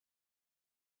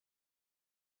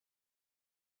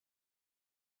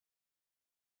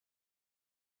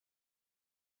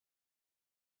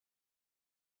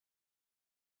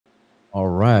All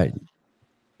right,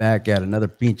 back at another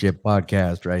Pinche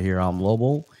podcast right here. I'm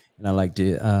Lobo, and I'd like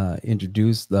to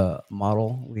introduce the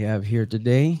model we have here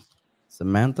today,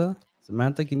 Samantha.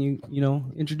 Samantha, can you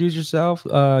introduce yourself?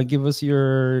 Give us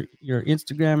your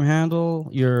Instagram handle.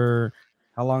 Your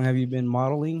How long have you been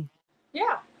modeling?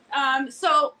 Yeah.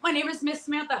 So my name is Miss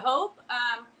Samantha Hope.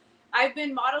 I've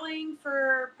been modeling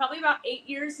for probably about 8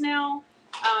 years now.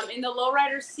 In the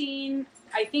Lowrider scene,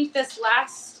 I think this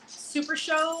last Super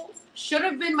Show should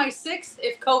have been my sixth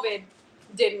if COVID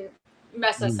didn't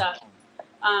mess us Mm, up.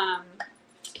 Um,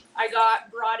 I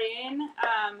got brought in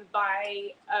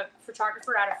by a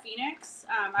photographer out of Phoenix.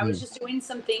 I was mm, just doing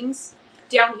some things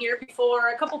down here before,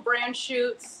 a couple brand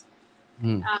shoots,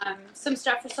 mm. some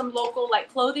stuff for some local like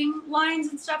clothing lines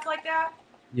and stuff like that.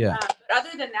 Yeah, But other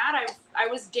than that, I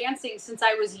was dancing since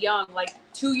I was young, like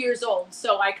 2 years old.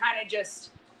 So I kind of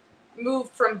just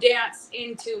moved from dance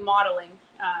into modeling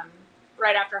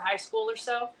right after high school or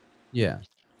so. yeah,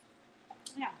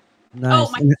 Yeah. Oh,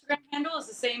 nice. my Instagram handle is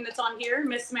the same that's on here,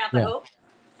 Miss Samantha Yeah. Hope.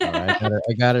 All right,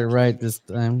 I got it right this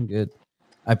time. Good.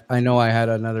 I know I had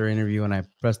another interview and I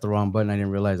pressed the wrong button. I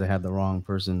didn't realize I had the wrong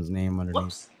person's name underneath.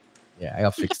 Whoops. Yeah, I'll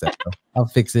fix that though. I'll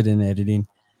fix it in editing.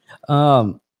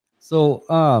 Um, so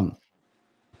around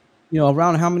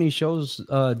how many shows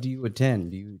do you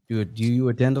attend? Do you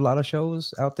attend a lot of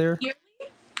shows out there? Yearly.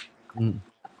 Mm, Um,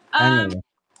 annually.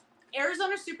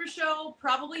 Arizona Super Show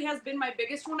probably has been my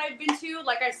biggest one I've been to.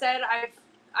 Like I said,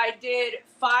 I did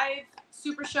 5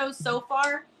 Super Shows so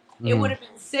far. It would Mm-hmm, have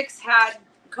been 6 had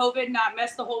COVID not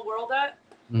messed the whole world up.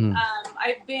 mm-hmm.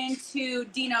 I've been to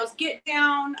Dino's Get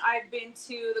Down. I've been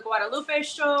to the Guadalupe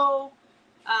Show.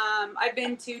 I've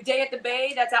been to Day at the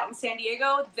Bay. That's out in San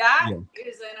Diego. That Yeah,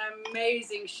 is an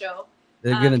amazing show. But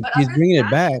he's other than bringing it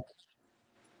that,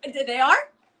 back. they are.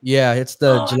 Yeah, it's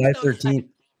the Oh, I'm July so excited. 13th.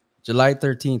 July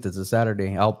 13th is a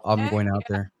Saturday. I'm Heck going out yeah.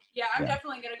 there. Yeah, I'm Yeah,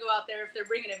 definitely gonna go out there if they're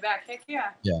bringing it back. Heck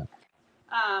yeah. yeah.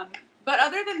 Um, but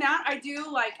other than that,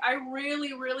 I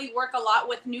really, really work a lot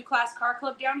with New Class Car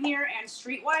Club down here and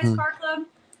Streetwise Mm, Car Club.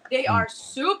 They mm. are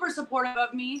super supportive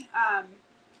of me.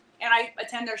 And I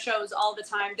attend their shows all the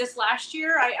time. This last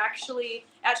year, I actually,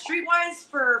 at Streetwise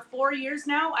for 4 years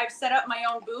now, I've set up my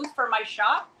own booth for my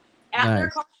shop at their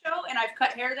Nice. car show, and I've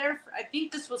cut hair there. I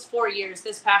think this was 4 years,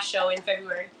 this past show in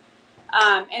February.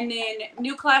 And then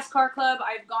New Class Car Club,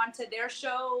 I've gone to their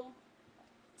show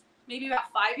maybe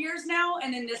about 5 years now.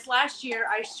 And then this last year,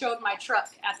 I showed my truck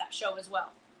at that show as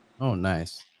well. Oh,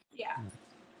 nice. Yeah.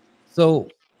 So,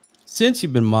 since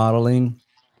you've been modeling,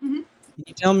 Mm-hmm. can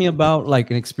you tell me about like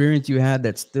an experience you had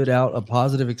that stood out, a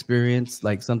positive experience,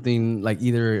 like something like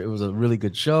either it was a really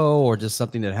good show or just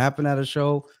something that happened at a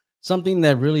show, something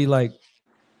that really like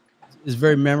is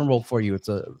very memorable for you. It's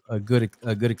a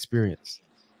good experience.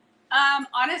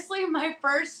 Honestly, my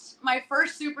first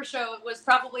Super Show was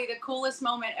probably the coolest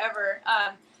moment ever.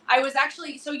 I was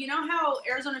actually, so you know how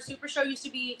Arizona Super Show used to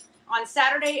be on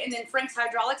Saturday, and then Frank's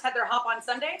Hydraulics had their hop on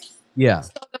Sunday. Yeah.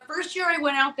 So the first year I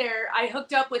went out there, I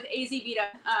hooked up with AZ Vita.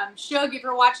 Shug, if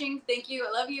you're watching, thank you,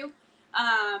 I love you.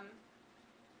 Um,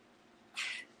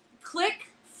 Click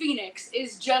Phoenix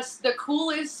is just the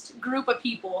coolest group of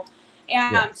people.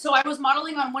 And Yeah. so I was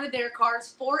modeling on one of their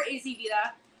cars for AZ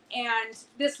Vita, and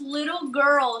this little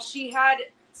girl, she had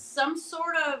some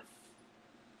sort of,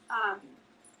 um,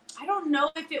 I don't know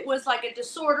if it was like a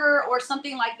disorder or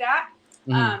something like that,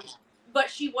 Hmm. um, but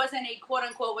she wasn't a quote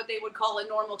unquote what they would call a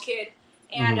normal kid.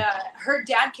 And Hmm. her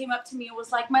dad came up to me and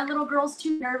was like, "My little girl's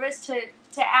too nervous to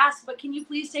ask, but can you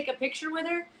please take a picture with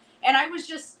her?" And I was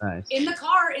just Nice. in the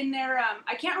car in their,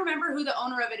 I can't remember who the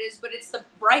owner of it is, but it's the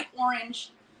bright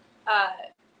orange uh,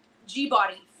 G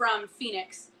body from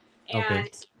Phoenix. Okay.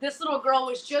 And this little girl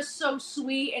was just so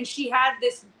sweet, and she had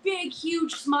this big,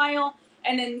 huge smile.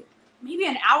 And then maybe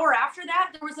an hour after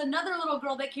that, there was another little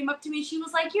girl that came up to me. She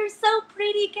was like, "You're so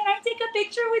pretty. Can I take a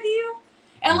picture with you?"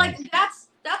 And like Nice.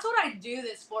 that's what I do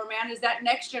this for, man. Is that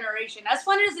next generation? As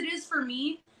fun as it is for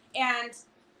me, and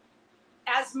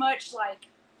as much like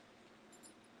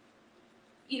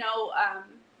you know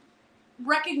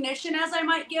recognition as I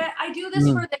might get, I do this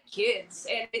Mhm. for the kids,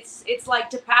 and it's like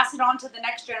to pass it on to the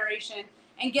next generation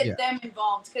and Yeah. get them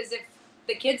involved. Because if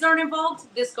the kids aren't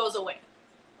involved, this goes away.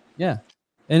 Yeah.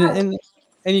 And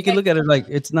you can look at it like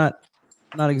it's not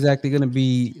exactly going to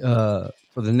be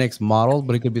for the next model,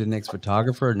 but it could be the next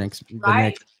photographer, the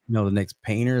Right? next the next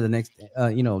painter, the next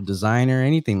designer,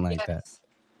 anything like that.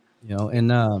 Yes.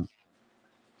 And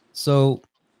so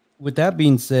with that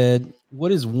being said,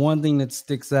 what is one thing that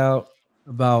sticks out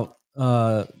about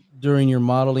during your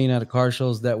modeling at a car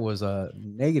shows that was a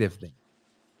negative thing?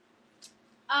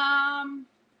 Um,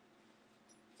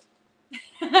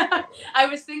 I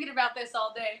was thinking about this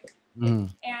all day, Mm-hmm.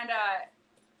 and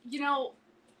you know,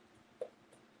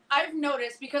 I've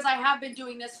noticed because I have been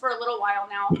doing this for a little while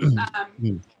now.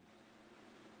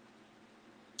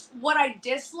 What I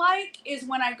dislike is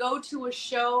when I go to a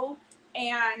show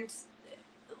and,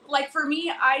 like, for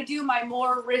me, I do my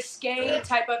more risque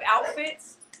type of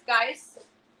outfits, guys.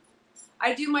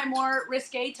 I do my more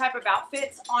risque type of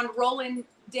outfits on rolling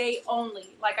day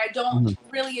only. Like, I don't Mm-hmm.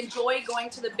 really enjoy going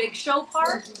to the big show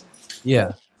part.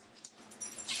 Yeah.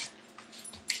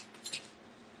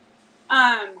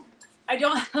 Um, I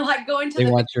don't like going to They the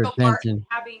big want your show part and attention.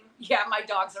 having, yeah, my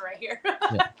dogs are right here.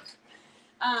 Yeah.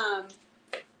 um,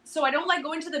 so I don't like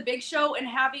going to the big show and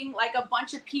having like a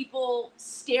bunch of people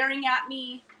staring at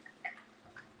me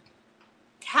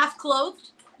half clothed.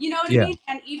 You know what I Yeah. mean?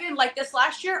 And even like this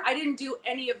last year, I didn't do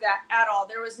any of that at all.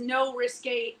 There was no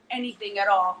risque anything at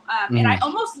all. And I Mm-hmm.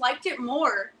 almost liked it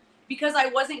more because I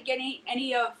wasn't getting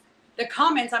any of the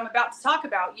comments I'm about to talk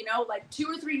about. You know, like 2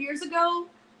 or 3 years ago,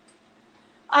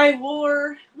 I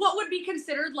wore what would be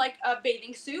considered like a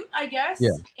bathing suit, I Yeah. guess.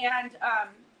 And,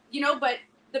 but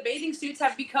the bathing suits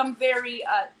have become very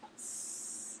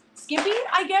skimpy,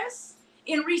 I guess,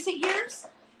 in recent years.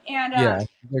 And Yeah.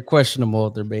 They're questionable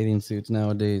with their bathing suits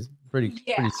nowadays. yeah,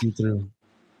 Pretty see through.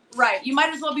 right. You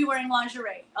might as well be wearing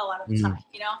lingerie a lot of the Mm-hmm.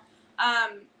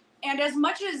 time, and as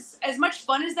much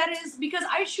fun as that is, because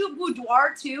I shoot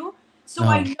boudoir too, so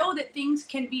Uh-huh. I know that things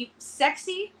can be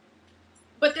sexy,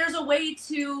 but there's a way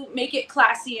to make it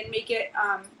classy and make it,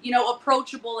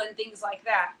 approachable and things like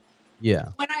that. Yeah.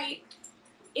 When I,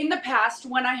 in the past,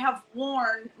 when I have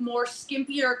worn more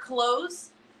skimpier clothes,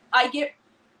 I get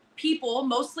people,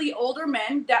 mostly older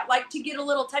men, that like to get a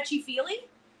little touchy feely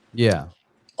Yeah.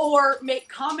 or make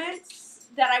comments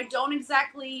that I don't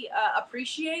exactly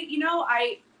appreciate.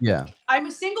 Yeah. I'm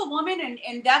a single woman,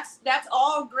 and that's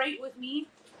all great with me.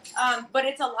 But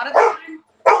it's a lot of the time.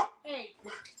 Hey,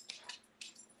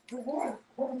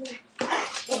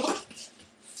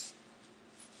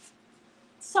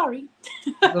 sorry.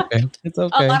 It's okay. It's A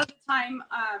okay. lot of the time,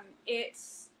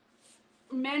 it's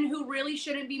men who really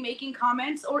shouldn't be making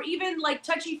comments or even like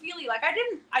touchy feely. Like I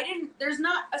didn't. There's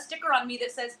not a sticker on me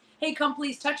that says, "Hey, come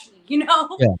please touch me."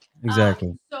 Yeah.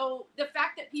 Exactly. So the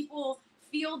fact that people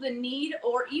feel the need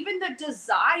or even the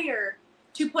desire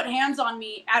to put hands on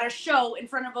me at a show in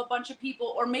front of a bunch of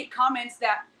people or make comments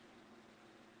that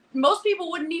most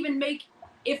people wouldn't even make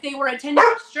if they were attending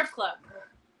a strip club.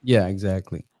 Yeah.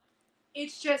 Exactly.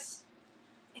 It's just,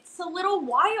 it's a little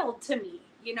wild to me,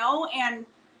 and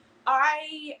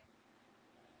I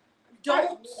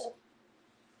don't.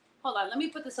 Hold on, let me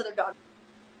put this other dog.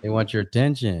 They want your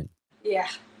attention. Yeah.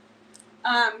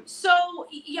 So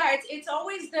yeah, it's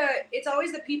always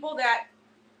the people that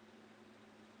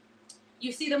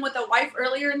you see them with a wife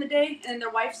earlier in the day, and their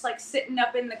wife's like sitting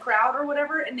up in the crowd or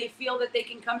whatever, and they feel that they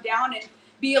can come down and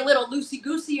be a little loosey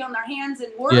goosey on their hands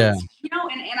and Yeah. words,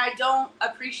 and I don't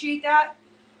appreciate that.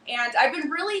 And I've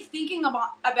been really thinking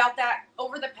about that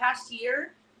over the past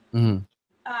year. Mm-hmm.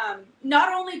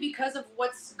 Not only because of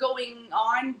what's going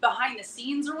on behind the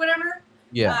scenes or whatever,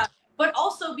 Yeah. but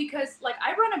also because like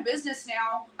I run a business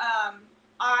now.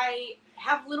 I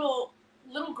have little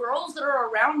girls that are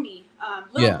around me,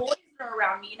 little Yeah. boys that are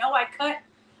around me. I cut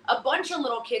a bunch of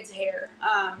little kids' hair,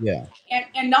 Yeah.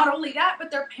 and not only that, but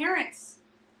their parents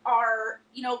are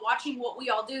watching what we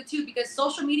all do too. Because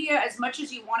social media, as much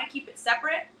as you want to keep it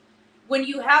separate, when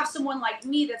you have someone like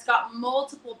me that's got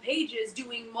multiple pages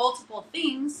doing multiple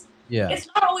things, Yeah. it's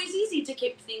not always easy to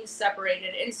keep things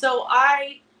separated. And so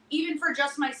I, even for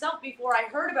just myself, before I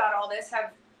heard about all this,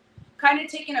 have kind of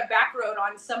taken a back road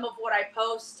on some of what I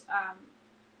post,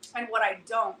 and what I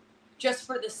don't, just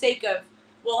for the sake of,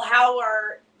 well, how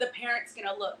are the parents going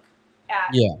to look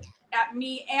at Yeah. at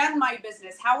me and my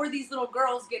business? How are these little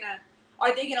girls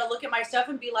are they gonna look at my stuff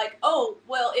and be like, oh,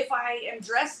 well, if I am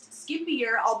dressed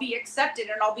skimpier, I'll be accepted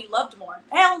and I'll be loved more?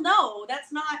 Hell no,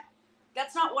 that's not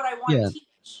what I want Yeah. to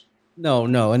teach. No,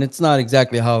 no, and it's not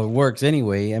exactly how it works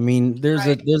anyway. I mean,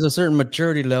 Right. there's a certain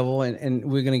maturity level, and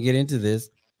we're gonna get into this.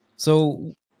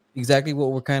 So exactly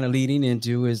what we're kind of leading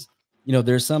into is,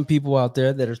 there's some people out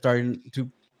there that are starting to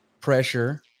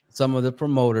pressure some of the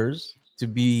promoters to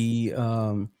be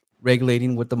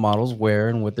regulating what the models wear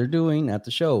and what they're doing at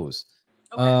the shows.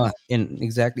 Okay. And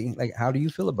exactly, like, how do you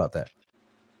feel about that?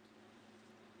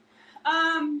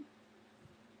 Um,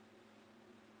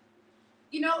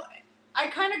 you know, I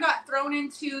kind of got thrown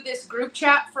into this group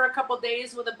chat for a couple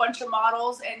days with a bunch of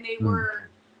models, and they Mm. were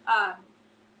um,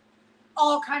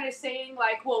 all kind of saying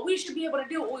like, well, we should be able to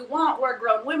do what we want. We're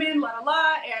grown women, la la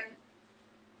la. And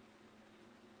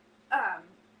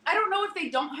I don't know if they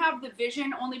don't have the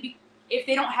vision, if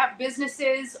they don't have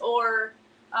businesses, or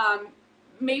um,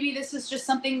 maybe this is just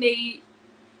something they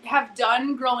have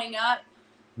done growing up,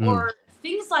 Mm. or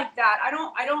things like that. I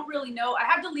don't really know. I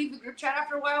had to leave the group chat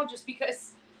after a while just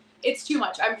because it's too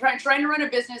much. I'm trying to run a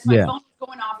business. My Yeah. phone's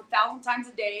going off 1,000 times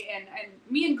a day, and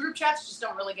me and group chats just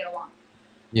don't really get along.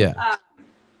 Yeah. Um,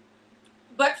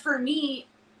 but for me,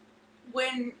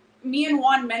 when me and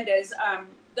Juan Mendez,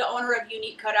 the owner of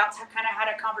Unique Cutouts, kind of had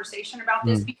a conversation about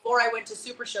this Mm. before I went to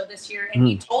Super Show this year, and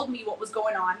he told me what was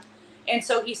going on. And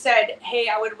so he said, "Hey,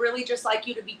 I would really just like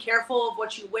you to be careful of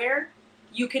what you wear.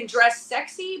 You can dress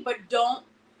sexy, but don't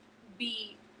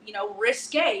be,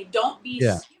 risque. Don't be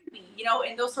Yeah. skimpy,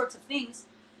 and those sorts of things."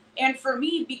 And for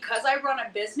me, because I run a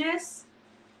business,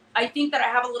 I think that I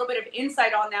have a little bit of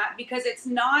insight on that, because it's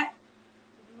not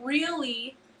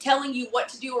really telling you what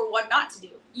to do or what not to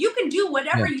do. You can do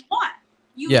whatever Yeah. you want.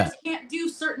 You Yeah. just can't do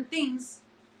certain things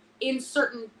in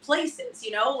certain places,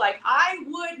 Like, I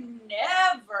would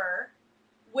never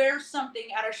wear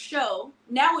something at a show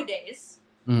nowadays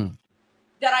Mm.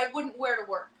 that I wouldn't wear to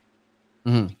work.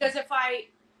 Mm. Because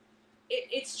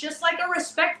it's just like a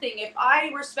respect thing. If I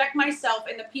respect myself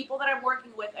and the people that I'm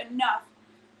working with enough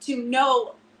to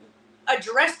know a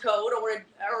dress code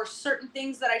or certain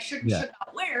things that I should and Yeah. should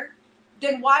not wear,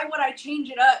 then why would I change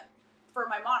it up for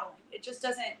my modeling? It just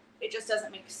doesn't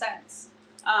make sense.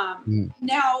 Mm.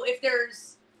 Now, if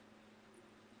there's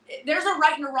a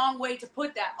right and a wrong way to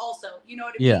put that also, you know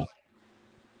what I Yeah. mean?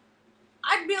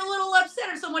 I'd be a little upset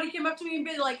if somebody came up to me and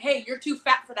be like, "Hey, you're too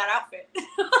fat for that outfit."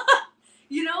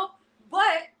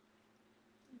 But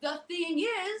the thing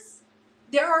is,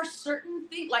 there are certain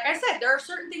things, like I said, there are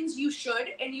certain things you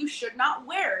should and you should not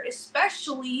wear,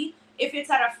 especially if it's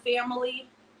at a family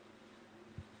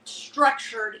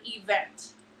structured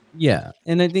event. Yeah.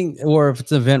 And I think, or if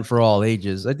it's an event for all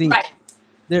ages, I think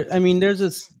Right. I mean,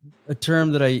 there's a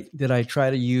term that I try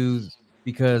to use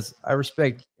because I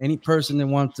respect any person that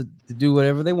wants to do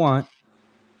whatever they want,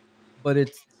 but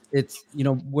it's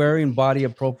wearing body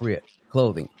appropriate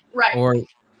clothing, Right. or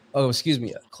excuse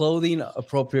me, clothing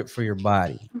appropriate for your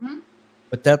body. Mm-hmm.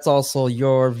 But that's also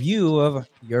your view of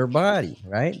your body,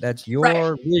 right? That's Right.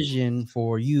 your vision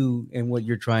for you and what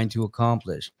you're trying to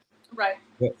accomplish. Right.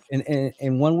 But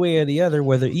and one way or the other,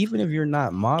 whether even if you're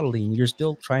not modeling, you're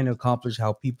still trying to accomplish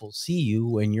how people see you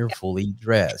when you're Yeah. fully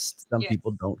dressed. Some Yeah.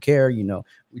 people don't care.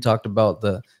 We talked about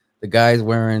the guys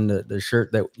wearing the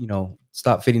shirt that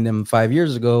stopped fitting them 5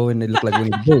 years ago, and they look like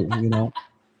Winnie the Pooh.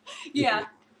 Yeah.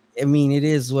 I mean, it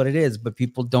is what it is, but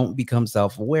people don't become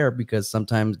self-aware because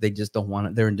sometimes they just don't want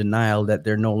it. They're in denial that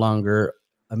they're no longer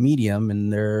a medium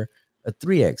and they're a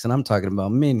 3X. And I'm talking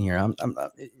about men here. I'm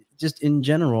just in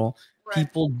general, Right.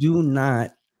 people do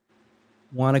not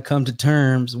want to come to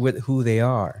terms with who they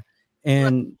are. Right.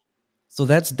 And so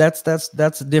that's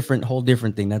a whole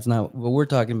different thing. That's not what we're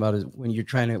talking about. Is when you're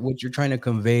trying to what you're trying to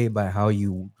convey by how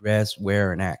you dress,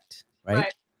 wear, and act, right?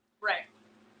 Right. Right.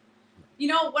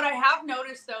 What I have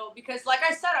noticed, though, because like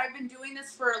I said, I've been doing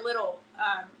this for a little,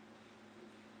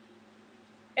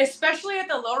 especially at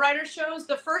the Lowrider shows,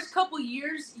 the first couple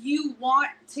years, you want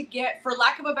to get, for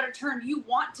lack of a better term, you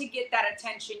want to get that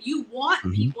attention. You want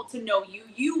people to know you.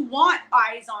 You want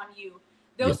eyes on you,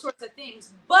 those sorts of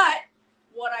things. But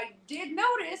what I did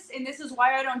notice, and this is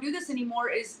why I don't do this anymore,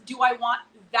 is, do I want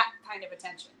that kind of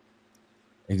attention?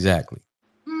 Exactly.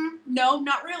 No,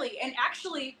 not really. And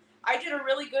actually, I did a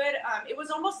really good, it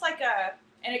was almost like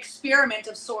an experiment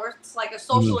of sorts, like a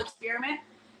social experiment.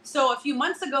 So a few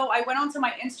months ago, I went onto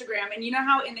my Instagram, and you know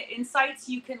how in the insights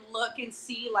you can look and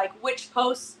see like which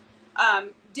posts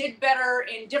did better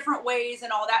in different ways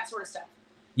and all that sort of stuff.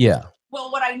 Yeah.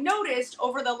 Well, what I noticed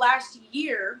over the last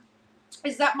year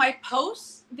is that my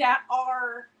posts that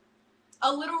are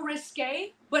a little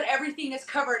risque, but everything is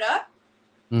covered up,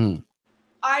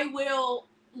 I will,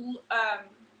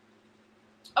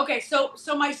 okay, so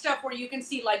my stuff where you can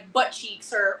see like butt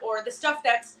cheeks, or the stuff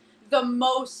that's the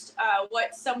most,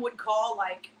 what some would call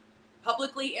like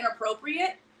publicly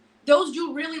inappropriate, those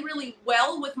do really, really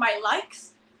well with my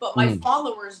likes, but my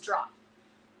followers drop.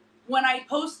 When I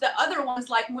post the other ones,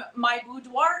 like my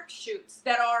boudoir shoots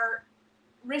that are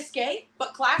risque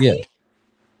but classy,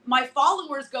 my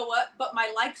followers go up, but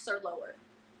my likes are lower.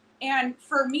 And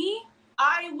for me,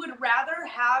 I would rather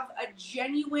have a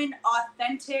genuine,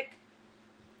 authentic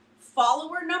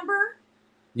follower number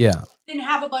than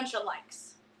have a bunch of likes.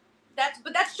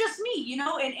 But that's just me,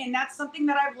 and that's something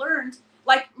that I've learned.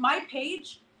 Like, my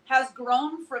page has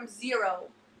grown from zero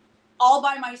all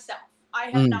by myself.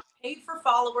 I have not paid for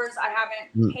followers. I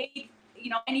haven't paid,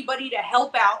 anybody to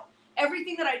help out.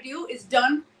 Everything that I do is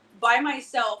done by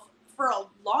myself for a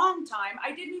long time,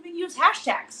 I didn't even use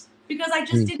hashtags because I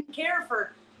just didn't care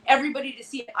for everybody to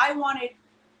see it. I wanted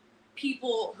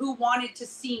people who wanted to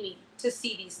see me to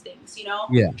see these things, you know?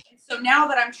 Yeah. And so now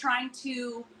that I'm trying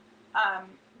to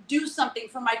do something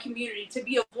for my community, to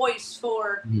be a voice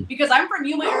for, because I'm from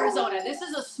Yuma, Arizona. This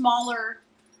is a smaller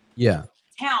Yeah.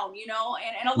 town, you know,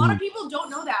 and a lot of people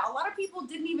don't know that. A lot of people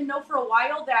didn't even know for a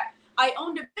while that I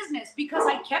owned a business because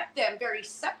I kept them very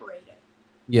separated.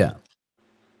 Yeah.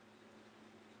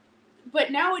 But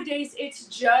nowadays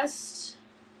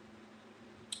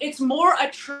it's more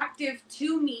attractive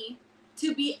to me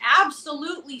to be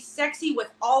absolutely sexy with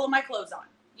all of my clothes on,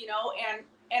 you know,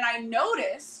 and I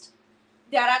noticed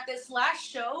that at this last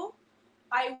show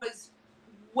I was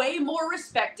way more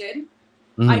respected.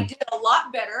 I did a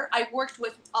lot better. I worked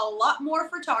with a lot more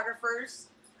photographers,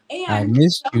 I and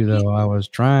missed some you though. people. I was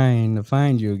trying to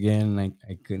find you again.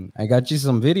 I couldn't. I got you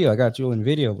some video. I got you in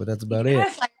video, but that's about it.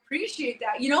 Yes, I appreciate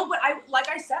that. You know, but like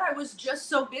I said, I was just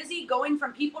so busy going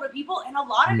from people to people, and a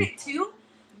lot of Mm. it too.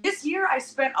 This year, I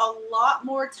spent a lot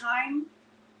more time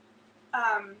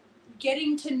um,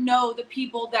 getting to know the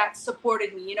people that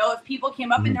supported me. You know, if people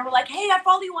came up and they were like, "Hey, I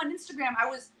follow you on Instagram,"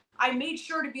 I made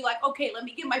sure to be like, "Okay, let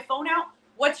me get my phone out.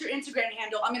 What's your Instagram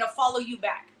handle? I'm gonna follow you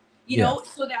back." You Yeah. know,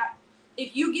 so that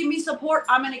if you give me support,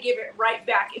 I'm gonna give it right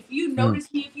back. If you Mm.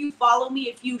 notice me, if you follow me,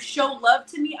 if you show love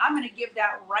to me, I'm gonna give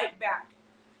that right back.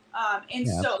 And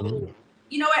Yeah. so, Absolutely.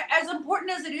 you know, as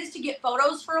important as it is to get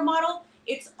photos for a model,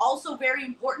 it's also very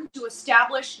important to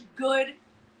establish good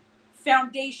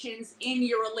foundations in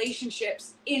your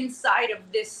relationships inside of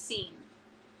this scene.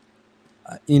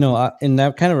 And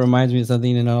that kind of reminds me of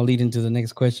something, and I'll lead into the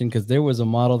next question because there was a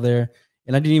model there,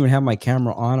 and I didn't even have my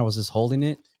camera on. I was just holding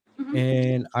it, Mm-hmm.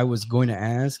 and I was going to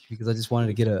ask because I just wanted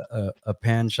to get a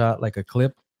pan shot, like a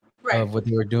clip Right. of what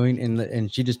they were doing,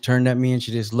 and she just turned at me and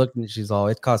she just looked and she's all,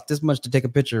 "It costs this much to take a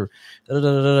picture," da, da,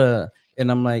 da, da, da.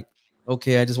 And I'm like,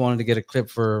 "Okay, I just wanted to get a clip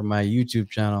for my YouTube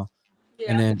channel."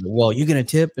 And Yeah. then, well, you gonna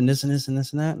tip and this and this and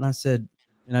this and that, and I said,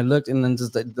 and I looked, and then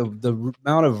just the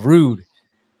amount of rude.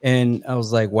 And I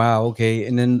was like, wow, okay.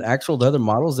 And then the other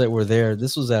models that were there,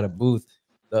 this was at a booth.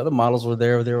 The other models were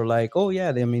there. They were like, oh yeah,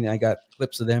 I mean, I got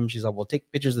clips of them. She's like, well, take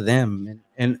pictures of them.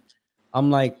 And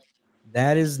I'm like,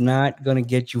 that is not gonna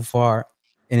get you far.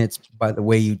 And it's by the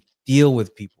way you deal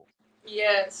with people.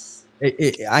 Yes.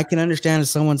 I can understand if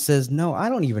someone says, no, I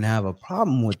don't even have a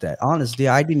problem with that. Honestly,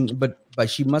 I didn't, but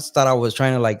she must thought I was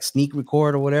trying to like sneak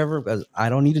record or whatever, because I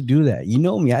don't need to do that. You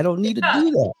know me, I don't need to Yeah.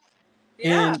 do that.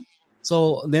 Yeah. And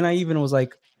so then I even was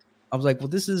like, I was like, well,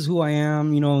 this is who I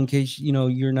am, in case,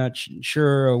 you're not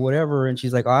sure or whatever. And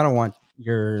she's like, oh, I don't want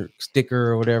your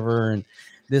sticker or whatever. And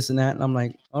this and that. And I'm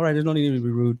like, all right, there's no need to be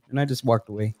rude. And I just walked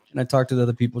away and I talked to the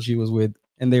other people she was with,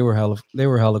 and they were hella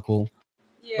cool.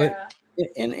 But, Yeah.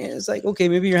 and it's like, okay,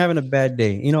 maybe you're having a bad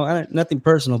day, nothing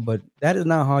personal, but that is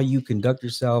not how you conduct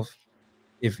yourself.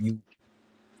 If you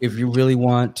really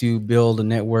want to build a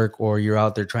network or you're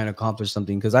out there trying to accomplish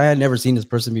something, because I had never seen this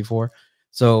person before.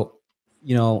 So,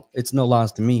 it's no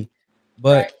loss to me.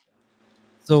 Right. But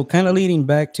so kind of leading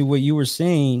back to what you were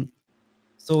saying.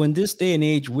 So in this day and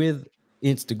age with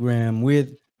Instagram,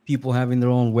 with people having their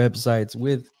own websites,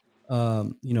 with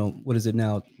what is it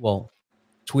now? Well,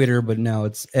 Twitter, but now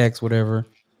it's X, whatever.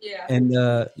 Yeah. And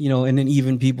and then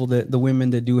even people the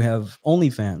women that do have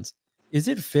OnlyFans. Is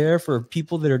it fair for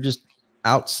people that are just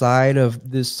outside of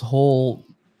this whole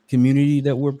community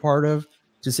that we're part of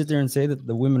to sit there and say that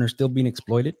the women are still being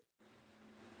exploited?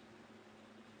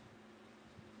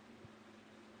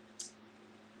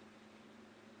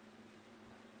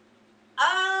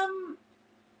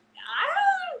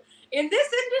 In this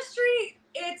industry,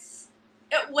 it's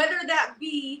whether that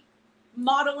be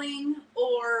modeling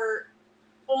or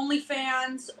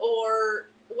OnlyFans or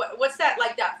what's that,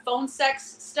 like that phone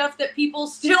sex stuff that people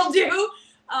still do.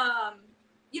 Um,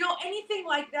 anything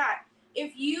like that.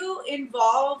 If you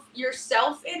involve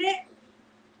yourself in it,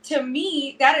 to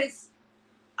me, that is,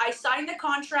 I signed the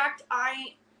contract.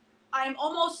 I'm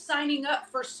almost signing up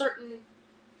for certain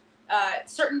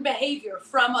behavior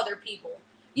from other people.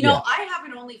 Yeah. I have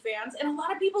an OnlyFans, and a lot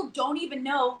of people don't even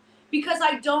know because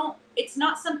I don't. It's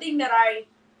not something that I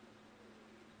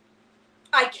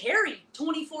carry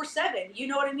 24/7. You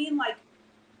know what I mean? Like,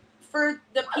 for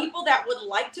the people that would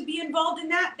like to be involved in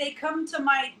that, they come to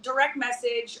my direct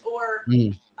message or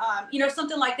Mm.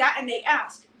 something like that, and they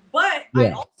ask. But I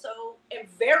Yeah. also am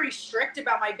very strict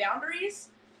about my boundaries,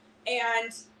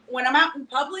 and when I'm out in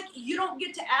public, you don't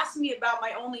get to ask me about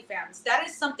my OnlyFans. That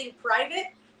is something private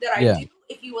that I Yeah. do.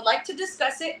 If you would like to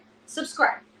discuss it,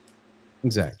 subscribe.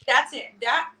 Exactly. That's it.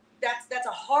 That's a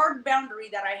hard boundary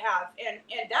that I have, and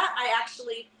that I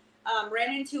actually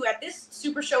ran into at this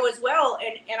super show as well.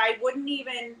 And I wouldn't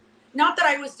even, not that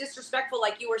I was disrespectful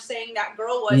like you were saying that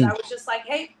girl was. I was just like,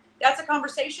 hey, that's a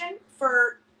conversation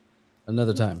for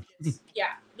Another time.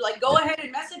 yeah. Like, go ahead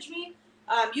and message me.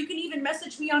 You can even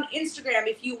message me on Instagram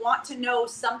if you want to know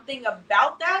something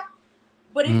about that.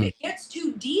 But if it gets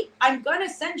too deep, I'm gonna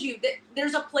send you that.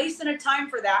 There's a place and a time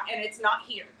for that, and it's not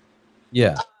here.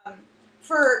 Yeah.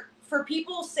 For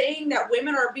people saying that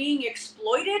women are being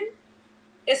exploited,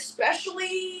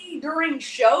 especially during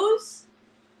shows,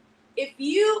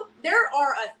 there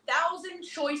are 1,000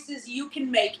 choices you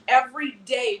can make every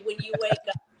day when you wake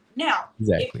up. Now, if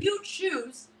Exactly. you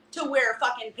choose to wear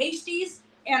fucking pasties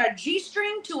and a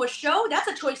G-string to a show, that's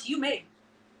a choice you made.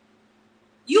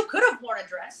 You could have worn a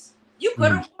dress. You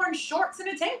could have worn shorts and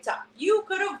a tank top. You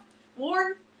could have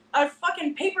worn a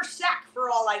fucking paper sack for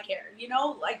all I care, you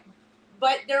know? Like,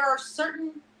 but there are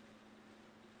certain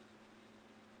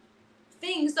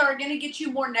things that are going to get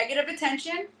you more negative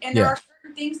attention, and there are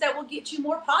certain things that will get you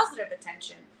more positive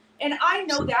attention. And I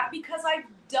know that because I've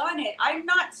done it. I'm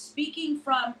not speaking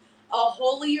from a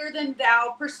holier than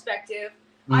thou perspective.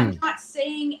 I'm not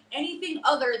saying anything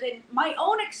other than my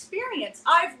own experience.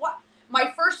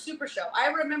 My first super show, I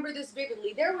remember this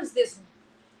vividly. There was this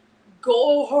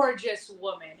gorgeous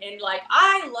woman, and like,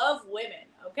 I love women,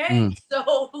 okay?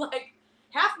 So like,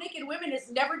 half naked women is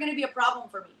never going to be a problem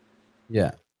for me.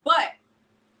 Yeah. But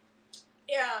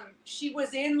she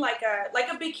was in like a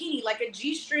bikini, like a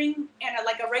G-string and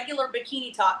like a regular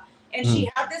bikini top, and she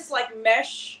had this like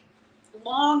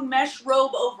long mesh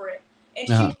robe over it, and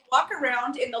she would walk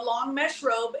around in the long mesh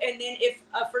robe, and then if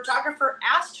a photographer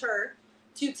asked her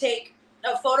to take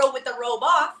a photo with the robe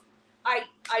off,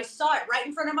 I saw it right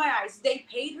in front of my eyes. They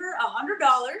paid her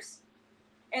 $100,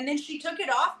 and then she took it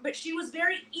off, but she was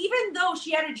even though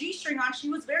she had a G-string on, she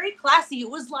was very classy. It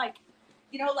was like,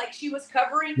 you know, like she was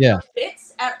covering her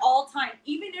bits at all time.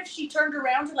 Even if she turned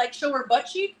around to like show her butt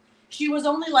cheek, she was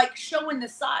only like showing the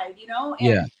side, you know?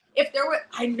 And if there were,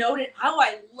 I noted how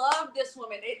I love this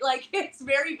woman. It's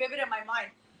very vivid in my mind.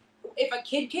 If a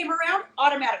kid came around,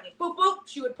 automatically, boop, boop,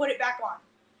 she would put it back on.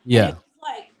 Yeah. And it was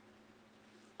like,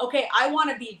 okay, I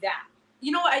want to be that.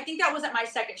 You know what? I think that was at my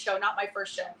second show, not my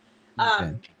first show.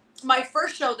 My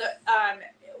first show that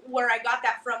where I got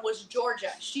that from was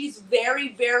Georgia. She's very,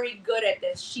 very good at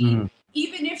this. She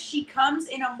even if she comes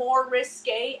in a more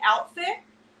risque outfit,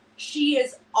 she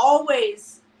is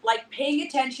always like paying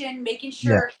attention, making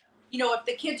sure you know if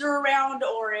the kids are around,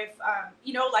 or if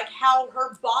you know, like how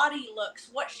her body looks,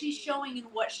 what she's showing and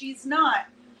what she's not.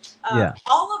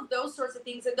 All of those sorts of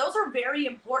things, and those are very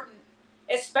important,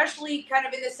 especially kind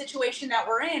of in the situation that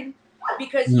we're in,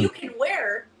 because you can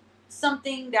wear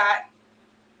something that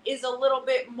is a little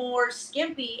bit more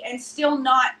skimpy and still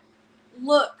not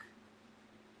look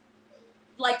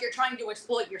like you're trying to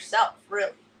exploit yourself.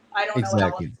 Really, I don't know how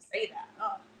else to say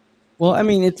that. Well, I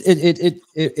mean,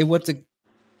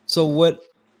 so what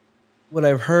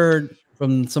I've heard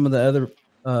from some of the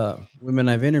other women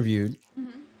I've interviewed,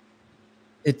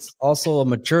 it's also a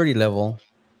maturity level.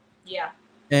 Yeah.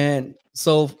 And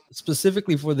so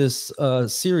specifically for this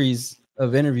series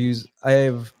of interviews,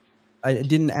 I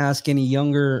didn't ask any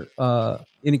younger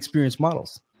inexperienced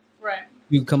models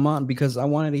to come on, because I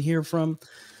wanted to hear from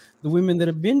the women that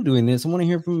have been doing this. I want to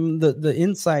hear from the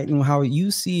insight and how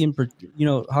you see, and you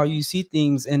know, how you see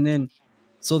things, and then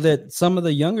so that some of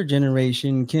the younger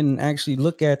generation can actually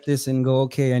look at this and go,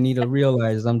 okay, I need to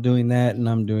realize I'm doing that and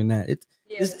I'm doing that.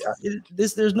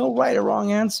 There's no right or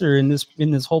wrong answer in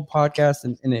this whole podcast,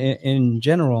 and in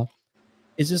general.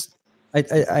 It's just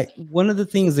I one of the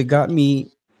things that got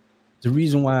me, the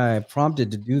reason why I prompted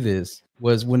to do this,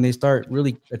 was when they start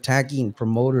really attacking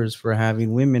promoters for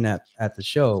having women at the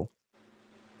show,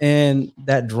 and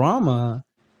that drama.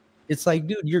 It's like,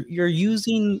 dude, you're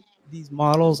using these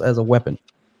models as a weapon.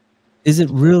 Is this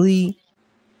really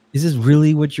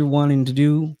what you're wanting to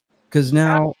do? Because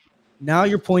now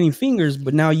you're pointing fingers,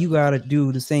 but now you got to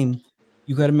do the same.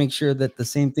 You got to make sure that the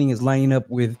same thing is lining up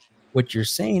with what you're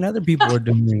saying other people are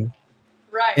doing.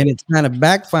 And it's kind of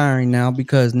backfiring now,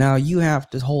 because now you have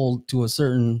to hold to a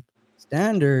certain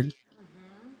standard.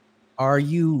 Are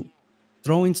you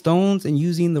throwing stones and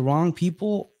using the wrong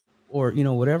people, or, you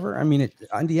know, whatever? I mean,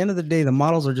 at the end of the day, the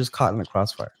models are just caught in the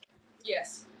crossfire.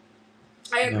 Yes,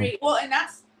 I agree. Well, and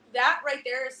that right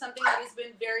there is something that has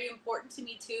been very important to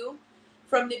me too.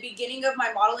 From the beginning of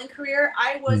my modeling career,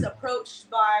 I was approached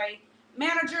by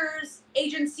managers,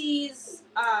 agencies,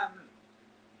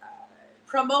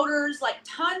 promoters, like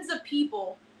tons of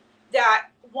people that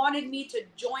wanted me to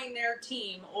join their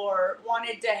team or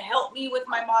wanted to help me with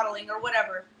my modeling or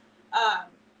whatever.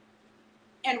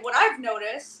 And what I've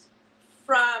noticed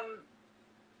from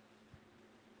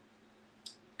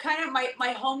kind of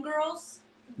my homegirls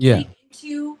Yeah. getting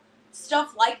into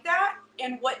stuff like that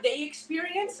and what they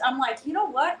experience. I'm like, you know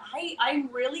what? I'm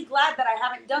really glad that I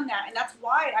haven't done that. And that's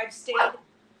why I've stayed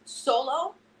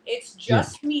solo. It's Yeah.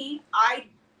 just me. I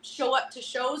show up to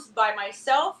shows by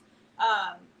myself.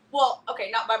 Well, okay,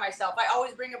 not by myself. I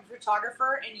always bring a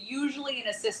photographer and usually an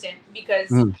assistant because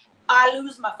Mhm. I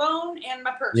lose my phone and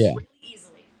my purse Yeah. really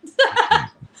easily.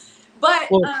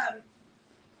 But Well,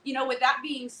 you know, with that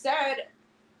being said,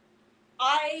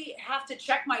 I have to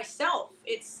check myself.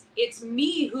 It's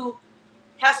me who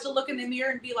has to look in the mirror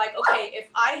and be like, okay, if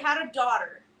I had a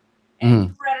daughter and we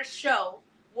mhm, were at a show,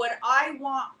 would I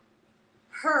want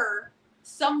her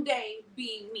someday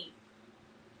being me?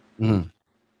 mhm.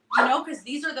 You know, because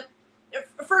these are the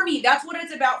for me. That's what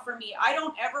it's about for me. I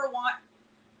don't ever want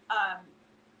um,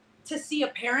 to see a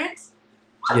parent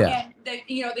Yeah. and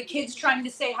the kids trying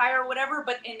to say hi or whatever,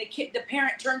 but and the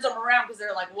parent turns them around because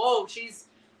they're like, whoa,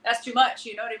 that's too much.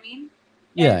 You know what I mean?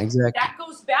 Yeah, And exactly. that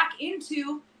goes back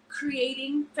into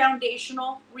creating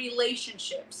foundational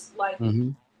relationships, like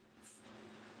Mhm.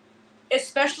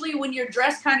 especially when you're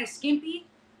dressed kind of skimpy.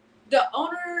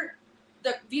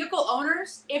 The vehicle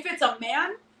owners, if it's a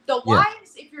man, the Yeah.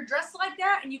 wives, if you're dressed like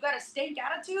that and you got a stank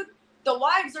attitude, the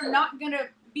wives are not going to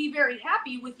be very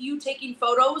happy with you taking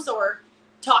photos or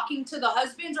talking to the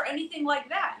husbands or anything like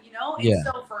that, you know? And Yeah.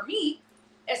 so for me,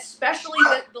 especially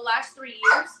the last 3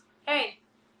 years, hey,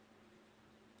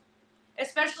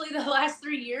 especially the last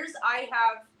 3 years, I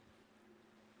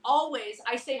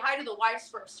say hi to the wives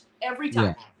first every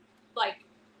Yeah. time. Like,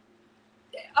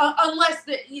 unless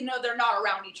they're not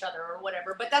around each other or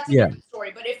whatever, but that's a Yeah. different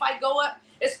story. But if I go up,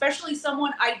 especially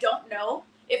someone I don't know,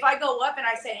 if I go up and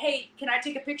I say, hey, can I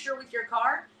take a picture with your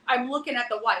car, I'm looking at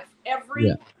the wife Yeah.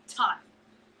 every time.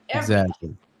 Every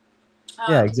Exactly. Yeah,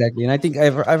 time. exactly. And I think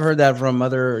I've heard that from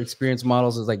other experienced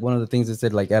models. Is like one of the things that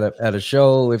said like at a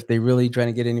show, if they really trying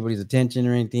to get anybody's attention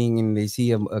or anything, and they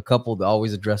see a couple, they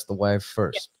always address the wife Yep.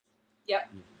 first. Yep.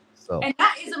 Yeah. So And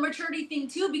that is a maturity thing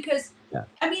too, because yeah,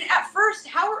 I mean, at first,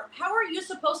 how are you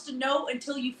supposed to know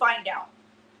until you find out?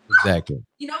 exactly.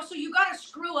 So you got to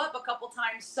screw up a couple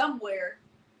times somewhere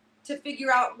to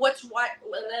figure out what's right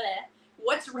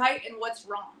and what's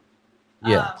wrong.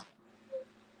 Yeah. Um,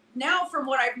 Now, from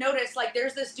what I've noticed, like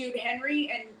there's this dude Henry,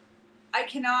 and I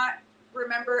cannot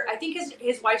remember. I think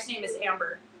his wife's name is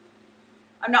Amber.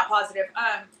 I'm not positive.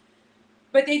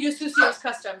 But they do Susio's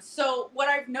Customs. So what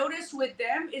I've noticed with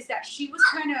them is that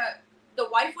the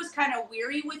wife was kind of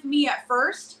weary with me at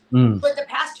first, Mm. but the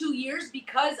past 2 years,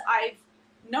 because I've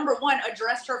number one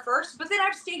addressed her first, but then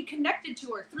I've stayed connected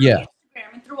to her through Yeah.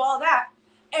 Instagram and through all that.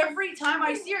 Every time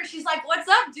I see her, she's like, "What's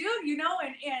up, dude?" And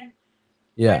I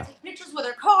Yeah. take pictures with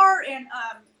her car, and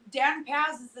Dan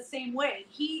Paz is the same way.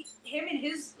 Him and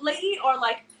his lady are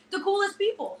like the coolest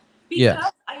people Yeah.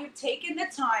 because I have taken the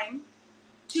time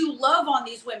to love on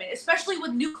these women, especially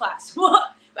with new class.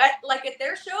 Like at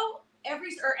their show,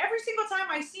 every single time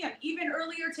I see them, even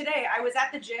earlier today, I was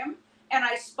at the gym and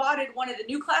I spotted one of the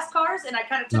new class cars, and I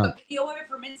kind of took No. a video of it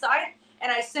from inside and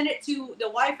I sent it to the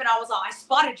wife, and I was like, I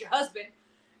spotted your husband.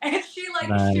 And she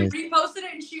Nice. reposted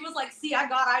it and she was like, see, I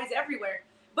got eyes everywhere.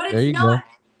 But There it's you go. not,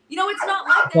 it's not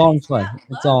like It's that. all in It's fun. that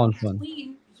It's love all in fun.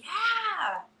 between,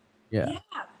 yeah, Yeah.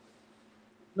 yeah,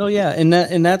 No, yeah,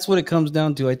 and that's what it comes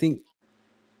down to. I think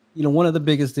one of the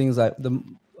biggest things a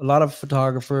lot of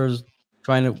photographers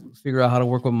trying to figure out how to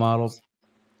work with models.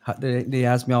 They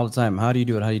ask me all the time, "How do you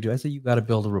do it? How do you do it?" I say, "You got to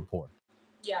build a rapport.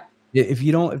 yeah, If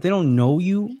they don't know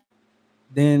you,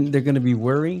 then they're going to be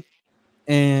worried.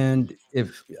 And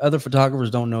if other photographers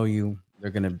don't know you,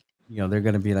 they're gonna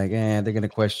be like, they're gonna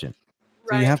question.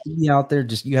 So you right. have to be out there.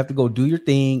 Just you have to go do your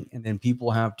thing, and then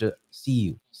people have to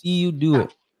see you do Yeah.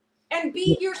 it. And Yeah.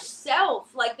 be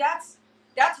yourself. Like that's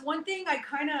one thing I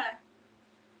kind of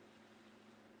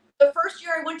the first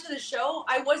year I went to the show,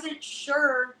 I wasn't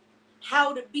sure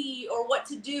how to be or what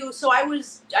to do. So I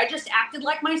just acted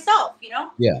like myself. Yeah.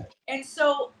 And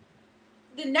so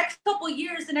the next couple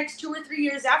years, the next 2 or 3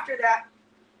 years after that,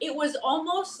 it was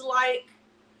almost like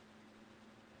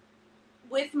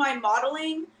with my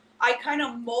modeling, I kind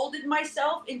of molded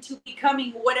myself into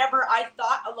becoming whatever I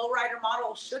thought a lowrider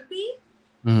model should be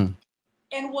Mhm.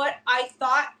 and what I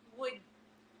thought would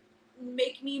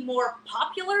make me more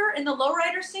popular in the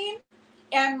lowrider scene.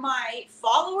 And my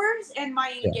followers and my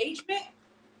Yeah. engagement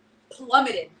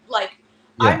plummeted. Like,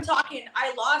 Yeah. I'm talking,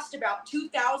 I lost about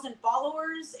 2,000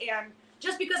 followers, and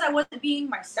just because I wasn't being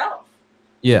myself.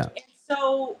 Yeah. And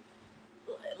so,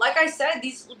 like I said,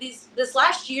 this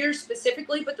last year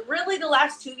specifically, but really the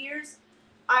last 2 years,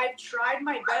 I've tried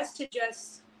my best to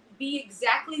just be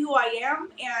exactly who I am,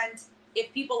 and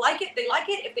if people like it, they like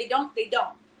it. If they don't, they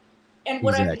don't. And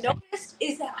what I've Exactly. noticed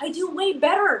is that I do way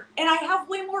better, and I have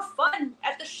way more fun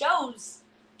at the shows,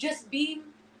 just being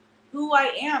who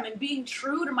I am and being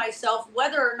true to myself,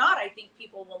 whether or not I think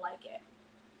people will like it.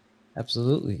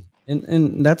 Absolutely.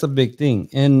 And that's a big thing.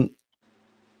 And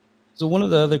so one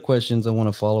of the other questions I want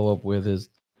to follow up with is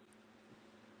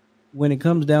when it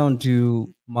comes down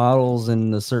to models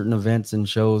and the certain events and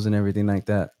shows and everything like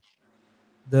that,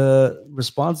 the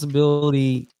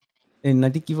responsibility, and I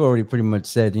think you've already pretty much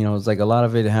said, it's like a lot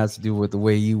of it has to do with the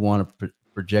way you want to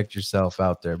project yourself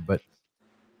out there. But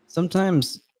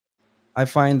sometimes I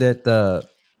find that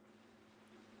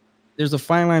there's a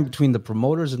fine line between the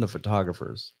promoters and the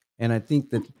photographers. And I think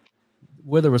that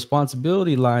where the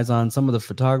responsibility lies on some of the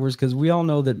photographers, because we all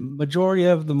know that majority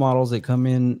of the models that come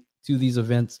in to these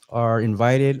events are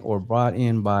invited or brought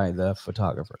in by the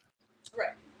photographer.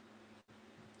 Right.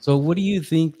 So what do you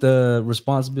think the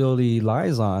responsibility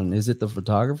lies on? Is it the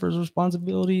photographer's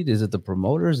responsibility? Is it the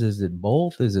promoters? Is it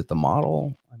both? Is it the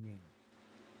model? I mean,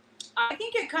 I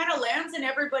think it kind of lands in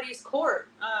everybody's court.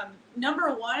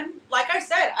 Number one, like I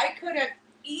said, I could have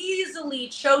easily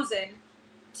chosen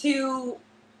to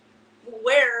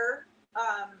wear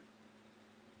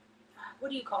what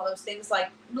do you call those things,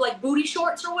 like booty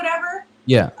shorts or whatever,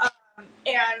 yeah.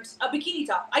 and a bikini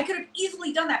top. I could have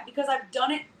easily done that because I've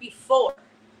done it before.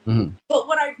 Mhm. But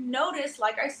what I've noticed,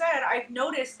 like I said, I've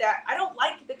noticed that I don't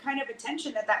like the kind of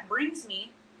attention that brings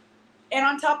me. And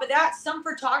on top of that, some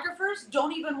photographers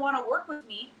don't even want to work with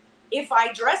me if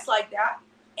I dress like that.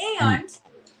 And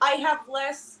I have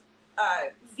less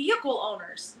vehicle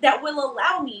owners that will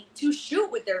allow me to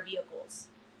shoot with their vehicles.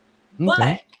 Okay.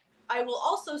 But I will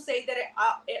also say that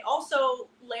it also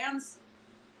lands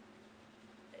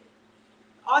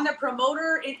on the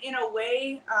promoter in a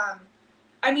way.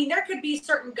 I mean, there could be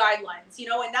certain guidelines,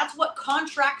 and that's what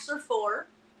contracts are for.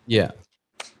 Yeah.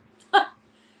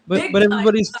 Big But time.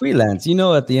 everybody's freelance.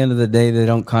 At the end of the day, they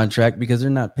don't contract because they're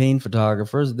not paying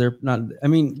photographers. They're not. I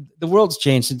mean, the world's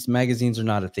changed since magazines are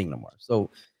not a thing no more. So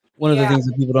one of the Yeah. things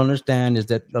that people don't understand is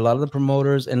that a lot of the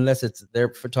promoters, unless it's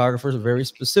their photographers, a very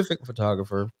specific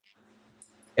photographer,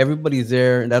 everybody's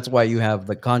there, and that's why you have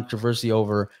the controversy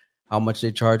over how much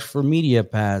they charge for media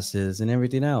passes and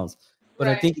everything else. But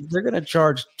I Right. think if they're going to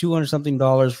charge $200 something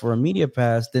for a media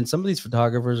pass, then some of these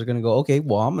photographers are going to go, okay,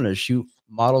 well, I'm going to shoot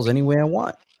models any way I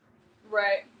want.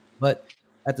 Right. But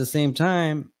at the same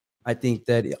time, I think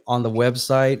that on the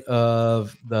website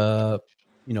of the,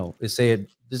 they say it,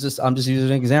 I'm just using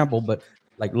an example, but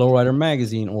like Lowrider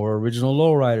magazine or original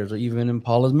Lowriders or even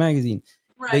Impala's magazine,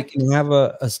 they Right. can have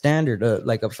a standard,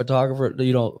 like a photographer,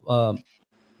 like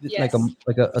Yes.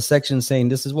 a section saying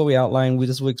this is what we outline. This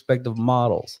is what we expect of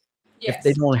models. If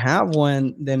they Yes. don't have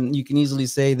one, then you can easily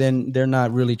say then they're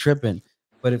not really tripping.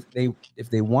 But if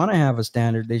they want to have a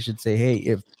standard, they should say, hey,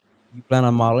 if you plan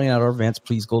on modeling at our events,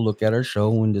 please go look at our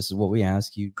show, and this is what we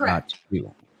ask you not Correct. to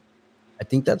do. I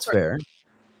think that's Correct. fair.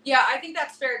 Yeah, I think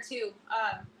that's fair too.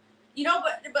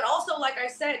 But also, like I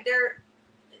said,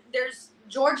 there's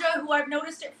Georgia, who I've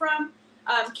noticed it from.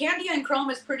 Candy and Chrome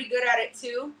is pretty good at it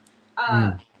too.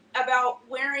 About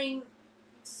wearing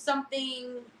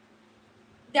something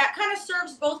that kind of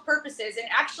serves both purposes. And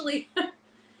actually,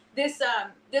 this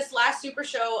last Super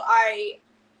Show, I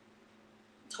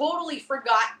totally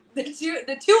forgot the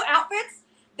two outfits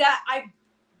that I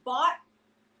bought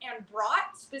and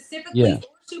brought specifically for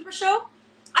Super Show.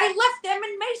 I left them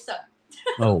in Mesa.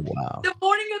 Oh wow. The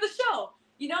morning of the show,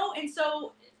 and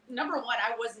so number one,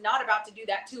 I was not about to do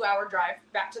that 2-hour drive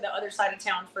back to the other side of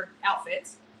town for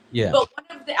outfits. Yeah. But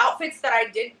one of the outfits that I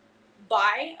did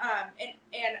buy,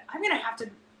 and I'm gonna have to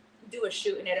do a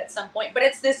shoot in it at some point, but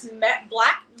it's this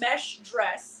black mesh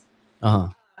dress.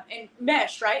 And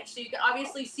mesh, right? So you can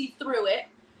obviously see through it.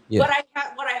 Yeah. But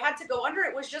what I had to go under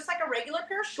it was just like a regular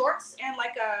pair of shorts and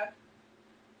like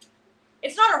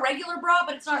it's not a regular bra,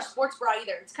 but it's not a sports bra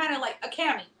either. It's kind of like a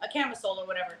camisole or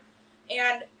whatever.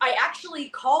 And I actually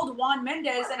called Juan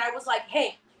Mendez and I was like,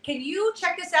 hey, can you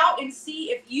check this out and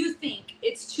see if you think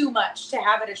it's too much to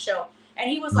have at a show?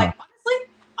 And he was like, honestly,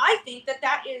 I think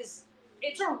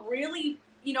it's a really,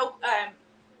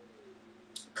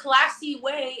 classy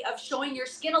way of showing your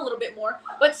skin a little bit more,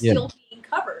 but still being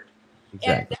covered.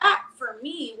 Exactly. And that, for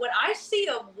me, when I see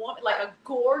a woman, like a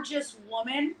gorgeous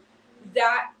woman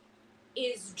that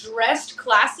is dressed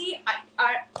classy,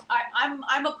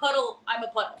 I'm a puddle. I'm a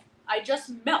puddle. I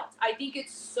just melt. I think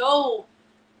it's so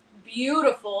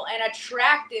beautiful and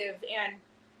attractive, and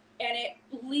it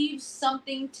leaves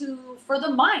something for the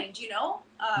mind,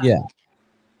 Yeah.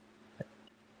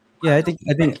 I think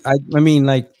I mean,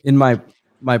 like in my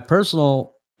my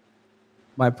personal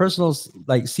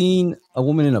like seeing a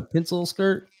woman in a pencil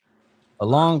skirt, a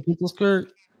long pencil skirt,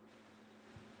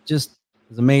 just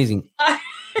is amazing. Yeah,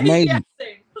 Amazing.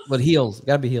 same. But heels,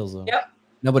 gotta be heels though. Yep.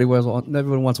 Nobody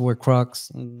wants to wear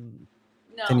Crocs and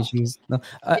tennis No. shoes. No,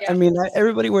 I Yeah. mean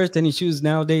everybody wears tennis shoes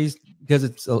nowadays because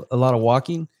it's a lot of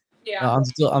walking. Yeah.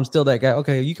 I'm still that guy.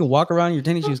 Okay, you can walk around in your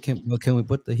tennis shoes. Can we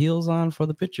put the heels on for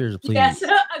the pictures, please? Yes.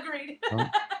 Agreed.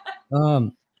 No?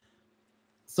 Um,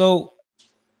 so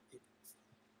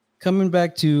coming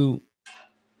back to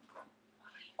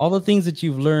all the things that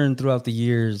you've learned throughout the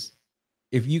years,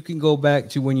 if you can go back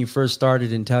to when you first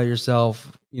started and tell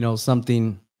yourself,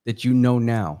 something that you know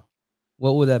now,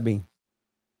 what would that be?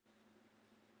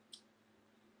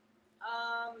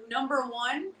 Number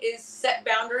one is set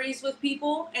boundaries with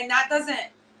people, and that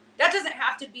doesn't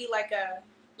have to be like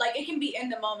it can be in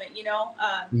the moment, you know.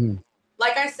 Mhm,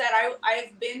 Like I said,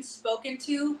 I've been spoken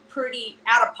to pretty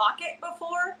out of pocket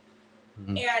before,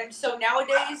 mhm. and so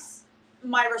nowadays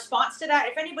my response to that,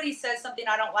 if anybody says something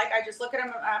I don't like, I just look at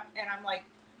them and I'm like,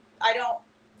 I don't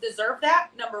deserve that.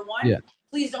 Number one, Yeah,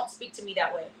 please don't speak to me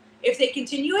that way. If they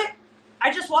continue it,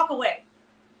 I just walk away.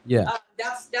 yeah,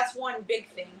 That's one big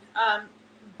thing.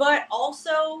 But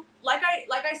also, like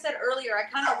I said earlier, I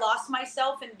kind of lost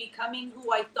myself in becoming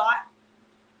who I thought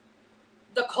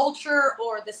the culture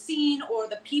or the scene or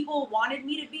the people wanted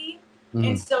me to be.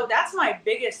 And mhm, so that's my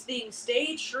biggest thing.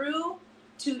 Stay true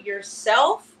to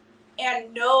yourself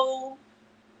and know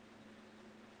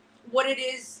what it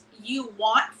is you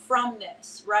want from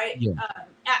this, right? yeah,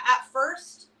 At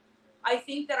first, I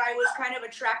think that I was kind of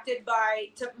attracted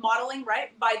to modeling,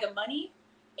 right, by the money,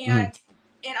 mhm,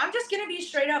 and I'm just gonna be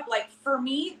straight up. Like for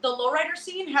me, the lowrider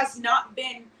scene has not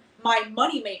been my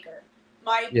money maker.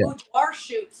 My yeah, boudoir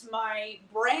shoots, my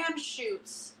brand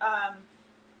shoots,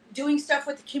 doing stuff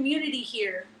with the community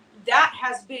here. That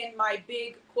has been my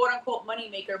big quote unquote money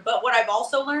maker. But what I've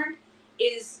also learned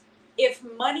is if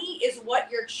money is what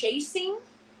you're chasing,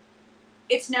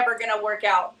 it's never gonna work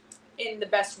out in the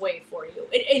best way for you.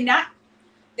 And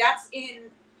that's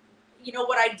in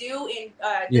what I do in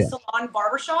the yeah, salon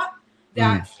barbershop. mhm,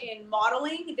 That's in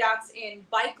modeling. That's in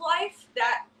bike life.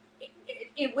 That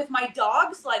with my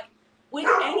dogs, like with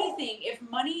anything. If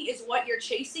money is what you're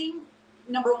chasing,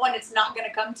 number one, it's not going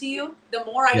to come to you. The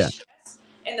more I yeah, stress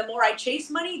and the more I chase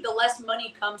money, the less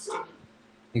money comes to me.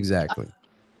 exactly.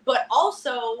 But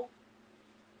also,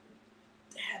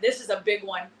 this is a big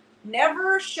one.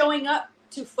 Never showing up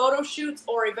to photo shoots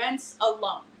or events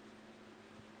alone.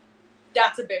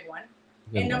 That's a big one.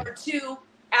 Good And one. number two,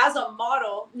 as a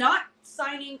model, not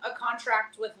signing a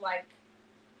contract with like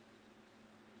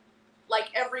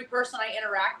every person I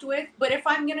interact with, but if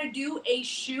I'm gonna do a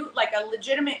shoot, like a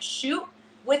legitimate shoot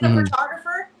with a Mhm,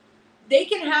 photographer, they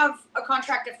can have a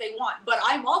contract if they want, but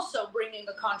I'm also bringing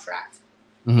a contract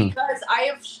mhm. because I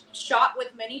have shot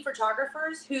with many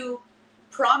photographers who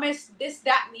promise this,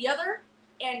 that, and the other,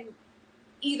 and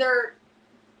either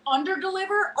under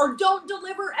deliver or don't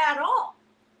deliver at all.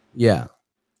 Yeah,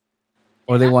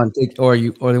 or And they that's want to take or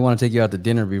they want to take you out to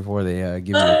dinner before they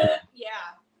give you your picture. yeah,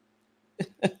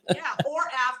 yeah, or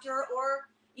after, or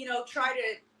try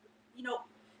to,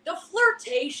 the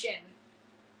flirtation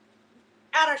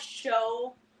at a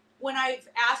show when I've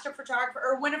asked a photographer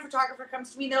or when a photographer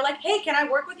comes to me and they're like, "Hey, can I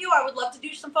work with you? I would love to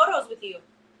do some photos with you."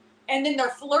 And then they're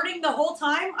flirting the whole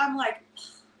time. I'm like,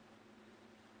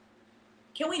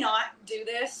 "Can we not do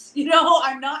this?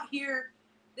 I'm not here.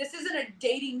 This isn't a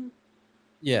dating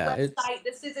Yeah, it's website.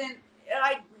 This isn't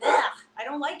I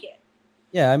don't like it."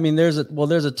 yeah. I mean, there's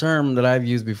a term that I've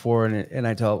used before, and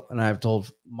I've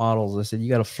told models. I said you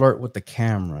got to flirt with the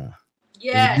camera.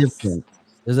 There's a Yes. difference.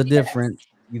 There's a Yes. difference.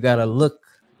 You got to look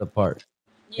the part.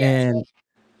 Yes. And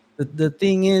the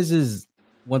thing is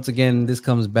once again, this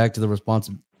comes back to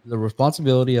the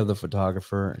responsibility of the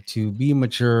photographer to be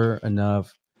mature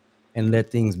enough and let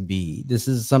things be. This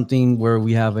is something where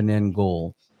we have an end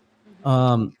goal.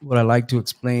 Mhm. What I like to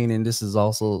explain, and this is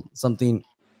also something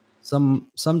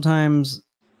sometimes,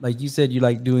 like you said, you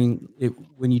like doing it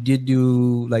when you did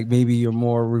do like maybe you're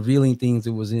more revealing things.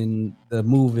 It was in the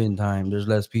move-in time. There's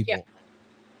less Yeah. people.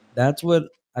 That's what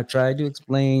I tried to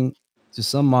explain to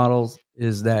some models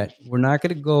is that we're not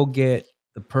going to go get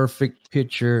the perfect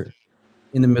picture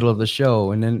in the middle of the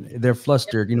show and then they're Yep.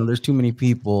 flustered. There's too many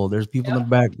people. There's people in the Yep.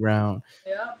 background.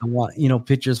 Yep. I want,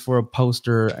 pictures for a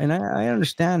poster. And I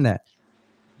understand that.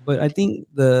 But I think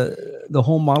the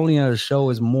whole modeling of the show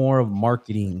is more of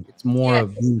marketing. It's more Yes.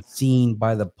 of being seen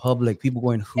by the public. People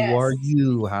going, "Who are Yes.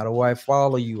 you? How do I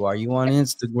follow you? Are you on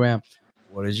Instagram?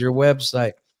 What is your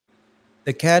website?"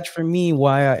 The catch for me,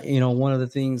 why one of the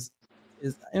things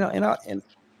is, and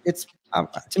it's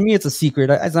to me it's a secret.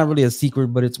 It's not really a secret,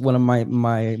 but it's one of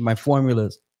my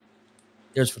formulas.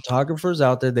 There's photographers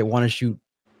out there that want to shoot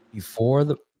before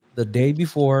the day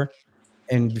before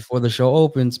and before the show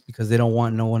opens because they don't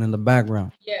want no one in the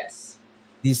background. Yes.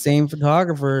 These same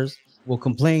photographers will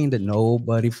complain that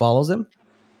nobody follows them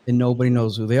and nobody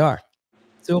knows who they are.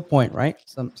 To a point, right?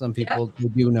 Some Yep. people they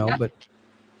do know, Yep. but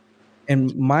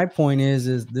and my point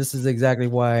is this is exactly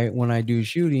why when I do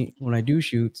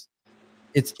shoots,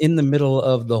 it's in the middle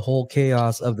of the whole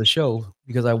chaos of the show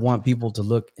because I want people to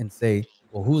look and say,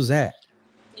 well, who's that?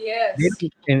 They Yes.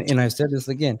 don't, and I've said this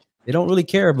again, they don't really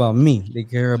care about me. They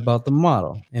care about the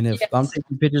model. And if I'm Yes.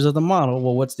 taking pictures of the model,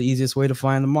 well, what's the easiest way to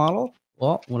find the model?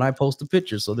 Well, when I post a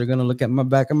picture. So they're gonna look at my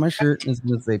back of my shirt and it's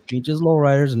gonna say Pinche's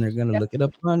Lowriders, and they're gonna Yep. look it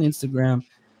up on Instagram.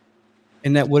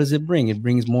 And that what does it bring? It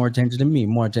brings more attention to me,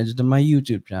 more attention to my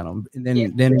YouTube channel. And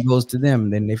Yep. then it goes to them.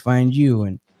 Then they find you,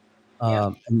 Yep.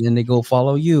 and then they go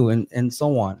follow you, and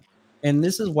so on. And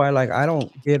this is why, like, I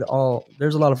don't get all.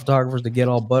 There's a lot of photographers that get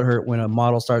all butthurt when a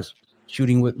model starts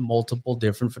shooting with multiple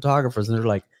different photographers, and they're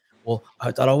like, "Well,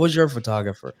 I thought I was your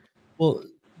photographer." Well,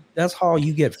 that's how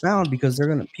you get found because they're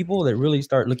gonna people that really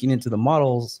start looking into the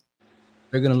models.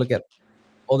 They're gonna look at,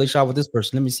 oh, they shot with this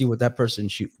person. Let me see what that person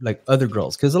shoot, like other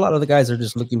girls, because a lot of the guys are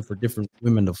just looking for different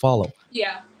women to follow.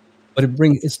 Yeah. But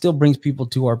it still brings people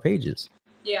to our pages.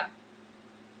 Yeah.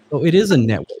 So it is a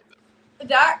network.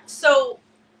 So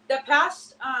the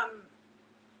past I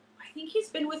think he's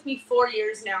been with me 4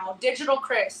 years now. Digital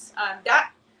Chris.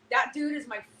 That dude is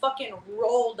my fucking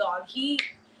roll dog.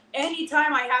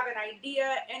 Anytime I have an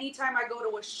idea, anytime I go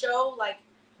to a show, like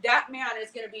that man is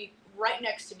gonna be right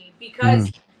next to me because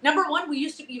number one, we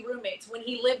used to be roommates when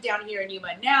he lived down here in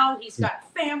Yuma. Now he's got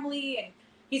family and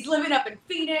he's living up in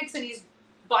Phoenix and he's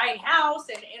buying house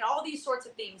and all these sorts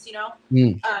of things, you know.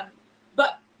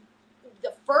 But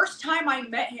the first time I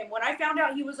met him, when I found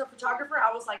out he was a photographer,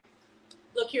 I was like,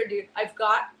 look here, dude, I've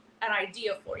got an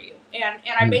idea for you. And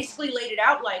I basically laid it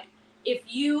out like, if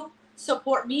you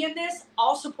support me in this,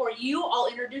 I'll support you. I'll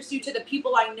introduce you to the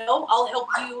people I know. I'll help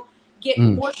you get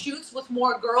more shoots with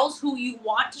more girls who you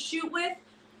want to shoot with.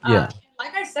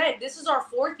 Like I said, this is our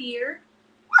 4th year.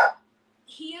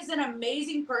 He is an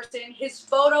amazing person. His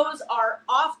photos are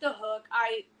off the hook.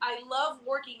 I love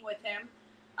working with him.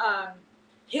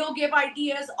 He'll give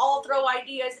ideas. I'll throw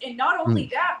ideas. And not only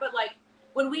that, but like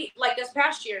when like this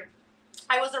past year,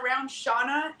 I was around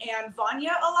Shauna and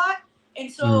Vanya a lot. And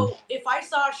so if I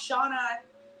saw Shauna,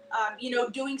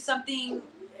 doing something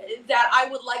that I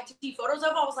would like to see photos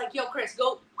of, I was like, yo, Chris,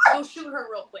 go shoot her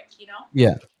real quick, you know?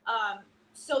 Yeah.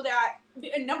 So that,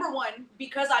 number one,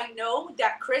 because I know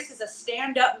that Chris is a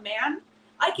stand-up man,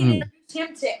 I can introduce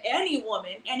him to any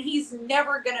woman, and he's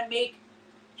never going to make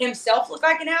himself look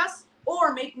like an ass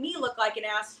or make me look like an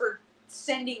ass for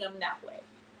sending him that way.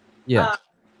 Yeah.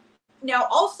 Now,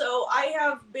 also, I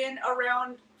have been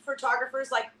around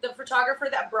photographers, like the photographer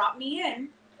that brought me in,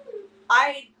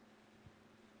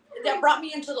 that brought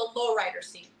me into the lowrider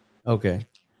scene. Okay.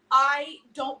 I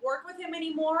don't work with him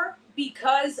anymore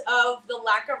because of the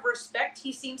lack of respect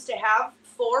he seems to have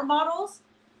for models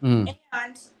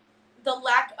and the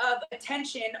lack of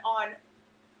attention on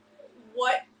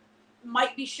what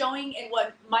might be showing and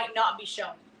what might not be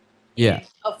showing in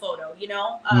a photo, you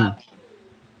know?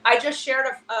 I just shared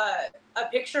a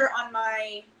picture on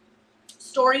my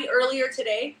story earlier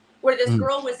today where this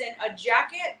girl was in a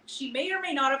jacket. She may or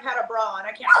may not have had a bra on,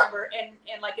 I can't remember,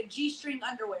 and like a G-string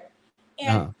underwear.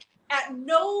 And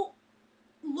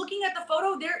looking at the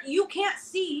photo there, you can't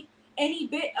see any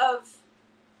bit of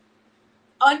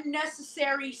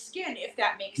unnecessary skin, if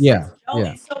that makes sense. You know?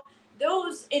 And so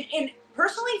those, and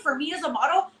personally for me as a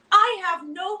model, I have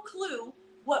no clue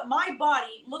what my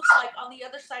body looks like on the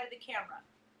other side of the camera.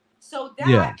 So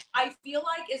that I feel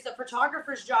like is the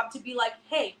photographer's job to be like,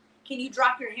 hey, can you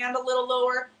drop your hand a little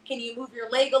lower? Can you move your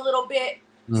leg a little bit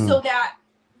so that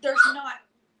there's not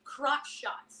crotch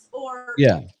shots or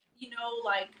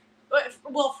like,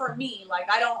 well, for me, like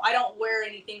I don't wear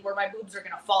anything where my boobs are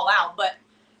gonna fall out, but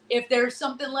if there's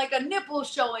something like a nipple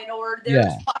showing or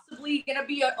there's possibly gonna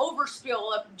be an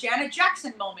overspill, a Janet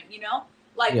Jackson moment, you know,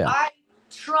 like I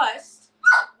trust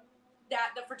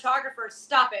that the photographer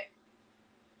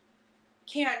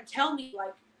can tell me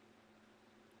like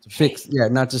to fix,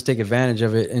 not just take advantage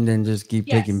of it and then just keep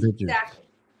taking pictures.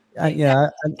 Exactly.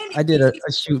 I did a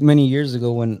shoot many years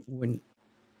ago when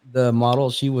the model,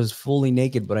 she was fully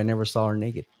naked, but I never saw her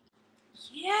naked.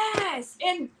 Yes,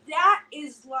 and that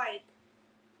is like,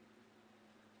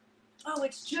 oh,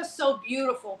 it's just so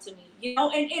beautiful to me, you know.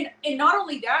 And not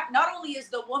only that, not only is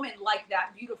the woman like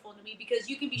that beautiful to me, because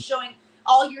you can be showing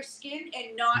all your skin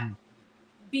and not Mm.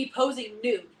 be posing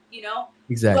nude, you know?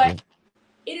 Exactly. But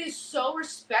it is so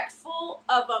respectful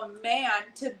of a man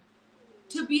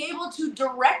to be able to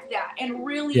direct that and Yeah.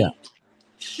 really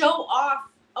show off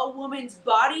a woman's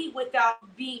body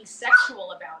without being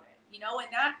sexual about it, you know?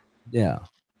 And that Yeah.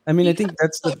 I mean, I because think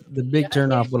that's of social the media, big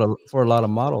turnoff for a lot of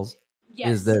models is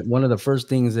yes. that one of the first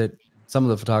things that some of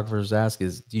the photographers ask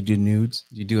is, do you do nudes?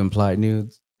 Do you do implied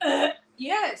nudes?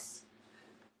 Yes.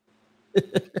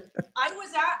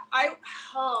 I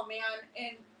oh man,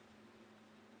 and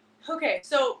okay,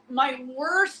 so my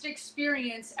worst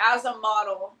experience as a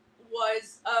model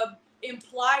was a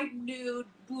implied nude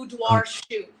boudoir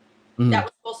shoot that Mm-hmm.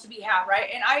 was supposed to be had, right?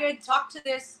 And I had talked to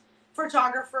this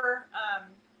photographer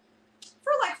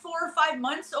for like 4 or 5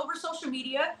 months over social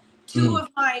media. Two Mm-hmm. of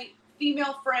my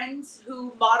female friends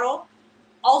who model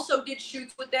also did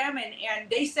shoots with them, and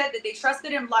they said that they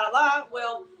trusted him, la la la.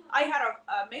 Well, I had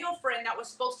a male friend that was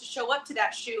supposed to show up to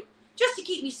that shoot just to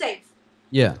keep me safe,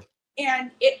 Yeah.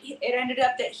 and it ended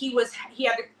up that he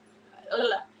had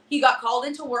to he got called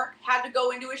into work, had to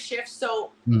go into his shift.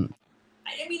 So Mm.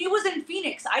 I mean, it was in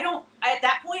Phoenix. At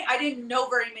that point I didn't know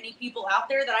very many people out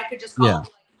there that I could just call Yeah. and be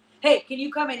like, hey, can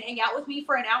you come and hang out with me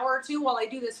for an hour or two while I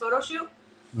do this photo shoot?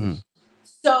 Mm.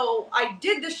 So I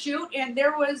did the shoot, and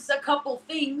there was a couple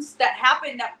things that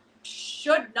happened that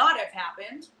should not have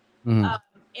happened, Mm. um,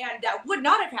 and that would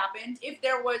not have happened if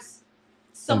there was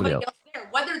Somebody somebody else. else there,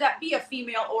 whether that be a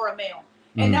female or a male.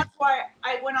 And Mm. that's why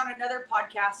I went on another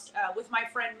podcast with my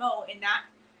friend Mo, and that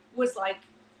was like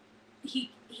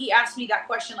he asked me that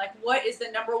question, like, what is the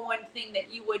number one thing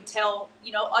that you would tell,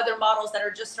 other models that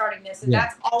are just starting this? And Yeah.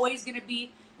 that's always going to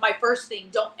be my first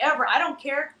thing. I don't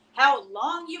care how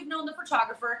long you've known the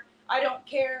photographer, I don't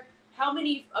care how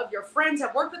many of your friends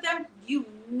have worked with them, you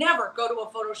never go to a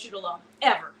photo shoot alone,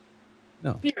 ever.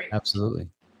 No. Period. Absolutely.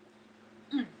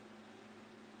 Mm.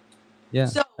 Yeah.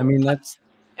 So I mean, that's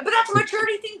but that's a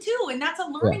maturity thing too, and that's a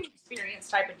yeah. learning experience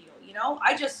type of deal.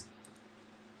 I just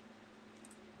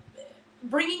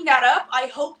bringing that up. I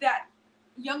hope that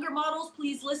younger models,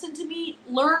 please listen to me,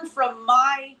 learn from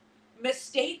my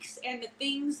mistakes and the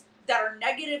things that are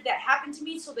negative that happen to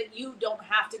me, so that you don't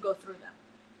have to go through them.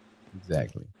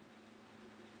 Exactly.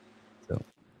 So,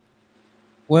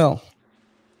 well,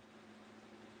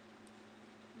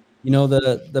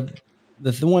 the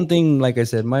one thing, like I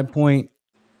said, my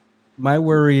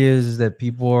worry is that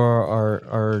people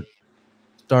are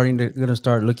gonna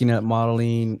start looking at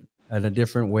modeling in a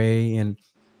different way, and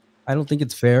I don't think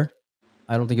it's fair.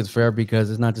 I don't think it's fair because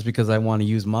it's not just because I want to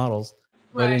use models,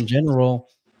 but Right. in general,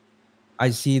 I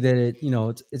see that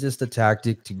it's just a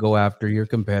tactic to go after your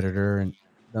competitor. And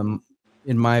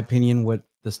in my opinion, what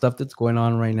the stuff that's going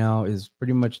on right now is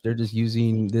pretty much they're just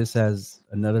using this as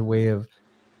another way of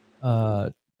uh,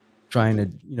 trying to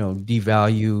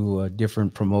devalue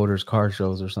different promoters, car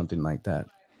shows, or something like that.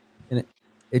 And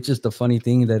it's just a funny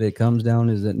thing that it comes down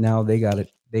is that now they got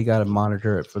to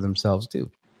monitor it for themselves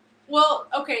too. Well,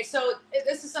 okay, so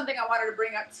this is something I wanted to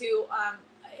bring up too.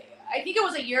 I think it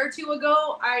was a year or two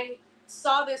ago, I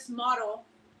saw this model,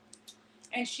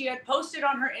 and she had posted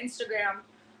on her Instagram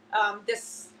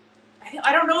this.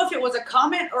 I don't know if it was a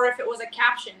comment or if it was a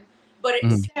caption, but it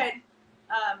Mhm. said,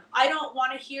 "I don't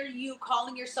want to hear you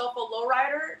calling yourself a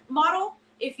lowrider model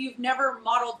if you've never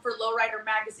modeled for Lowrider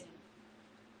magazine."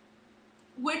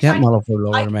 Which Can't model for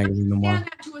I Lowrider can magazine no more.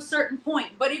 understand that to a certain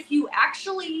point, but if you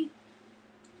actually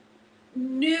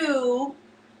knew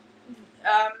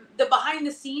the behind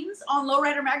the scenes on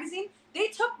Lowrider magazine, they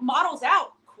took models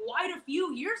out quite a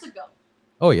few years ago.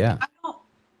 Oh yeah.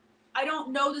 I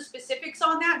don't know the specifics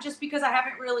on that, just because I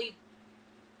haven't really.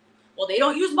 Well, they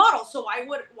don't use models, so why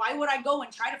would I go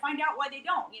and try to find out why they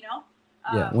don't?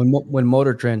 Yeah, when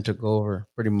Motor Trend took over,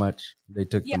 pretty much they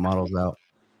took Yeah, the models out.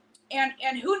 and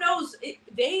who knows?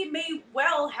 They may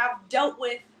well have dealt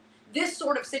with this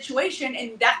sort of situation,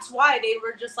 and that's why they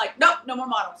were just like, nope, no more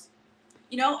models.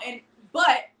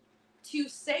 But to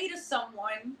say to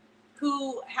someone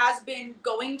who has been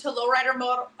going to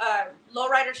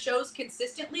lowrider shows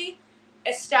consistently,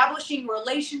 establishing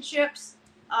relationships,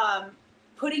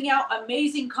 putting out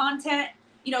amazing content,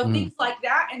 things like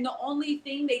that, and the only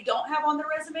thing they don't have on their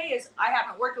resume is, I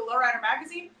haven't worked at Lowrider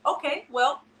magazine. Okay,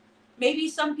 well, maybe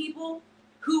some people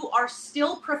who are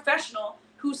still professional,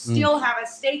 who still have a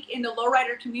stake in the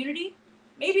lowrider community,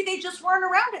 maybe they just weren't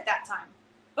around at that time.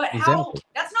 But Exactly.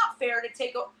 that's not fair to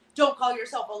don't call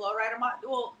yourself a lowrider.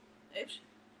 Well,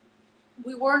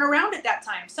 we weren't around at that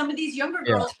time. Some of these younger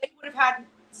Yeah. girls, they would have had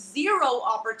zero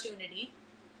opportunity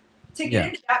to get Yeah.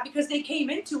 into that, because they came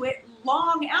into it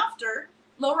long after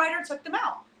lowrider took them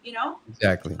out.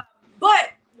 Exactly.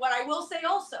 But what what I will say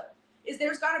also is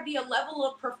there's got to be a level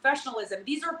of professionalism.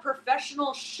 These are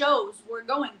professional shows we're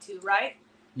going to, right?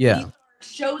 These Yeah. are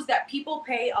shows that people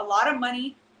pay a lot of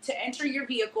money to enter your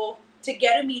vehicle, to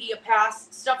get a media pass,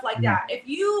 stuff like Mhm. that. If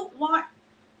you want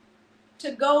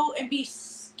to go and be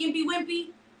skimpy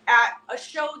wimpy at a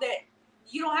show that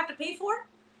you don't have to pay for,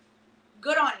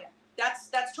 good on you. That's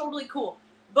totally cool.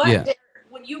 But Yeah. there,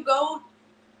 when you go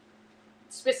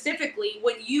specifically,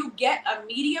 when you get a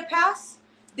media pass,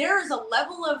 there is a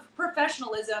level of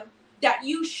professionalism that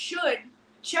you should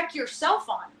check yourself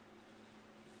on.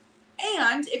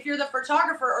 And if you're the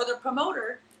photographer or the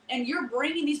promoter and you're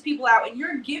bringing these people out and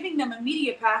you're giving them a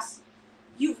media pass,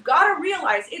 you've got to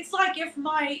realize it's like if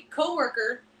my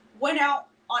coworker went out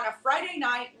on a Friday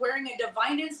night wearing a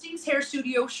Divine Instincts hair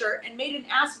studio shirt and made an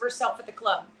ass of herself at the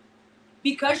club.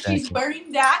 Because she's Exactly.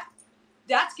 wearing that,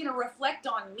 that's going to reflect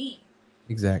on me.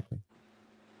 Exactly.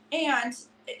 And,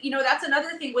 that's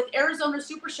another thing with Arizona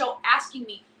Super Show asking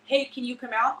me, hey, can you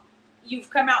come out? You've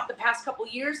come out the past couple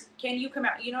years. Can you come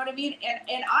out? You know what I mean?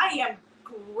 And I am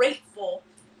grateful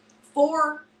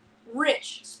for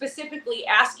Rich specifically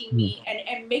asking Mhm. me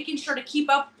and making sure to keep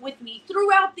up with me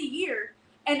throughout the year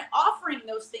and offering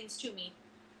those things to me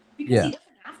because he Yeah.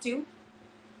 doesn't have to.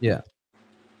 Yeah.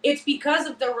 It's because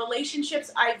of the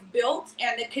relationships I've built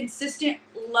and the consistent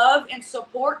love and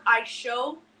support I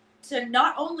show to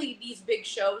not only these big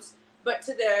shows, but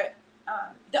to the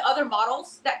other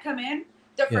models that come in,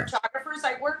 the Yeah. photographers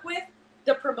I work with,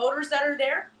 the promoters that are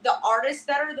there, the artists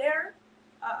that are there,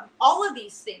 all of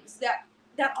these things that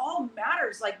all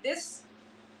matters. Like this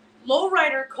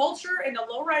lowrider culture and the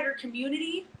lowrider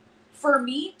community, for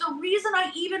me, the reason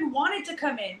I even wanted to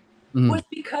come in Mhm. was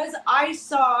because I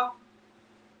saw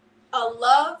a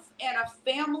love and a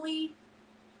family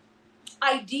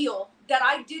ideal that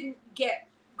I didn't get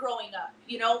growing up.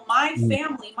 My Mhm.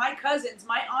 family, my cousins,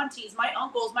 my aunties, my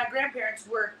uncles, my grandparents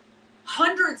were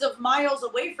hundreds of miles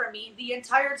away from me the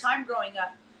entire time growing up.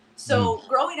 Mhm. So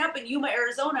growing up in Yuma,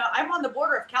 Arizona, I'm on the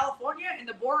border of California and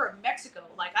the border of Mexico.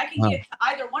 Like I can Wow. get to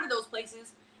either one of those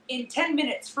places in 10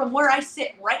 minutes from where I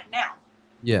sit right now.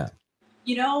 Yeah.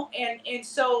 And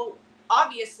so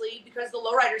obviously because the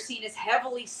lowrider scene is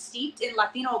heavily steeped in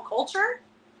Latino culture,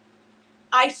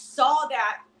 I saw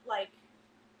that like,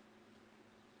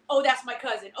 oh, that's my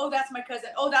cousin. Oh, that's my cousin.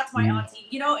 Oh, that's my Mhm.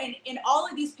 auntie. And all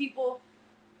of these people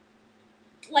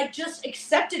like just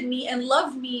accepted me and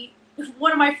loved me.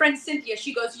 One of my friends, Cynthia,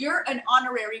 she goes, "You're an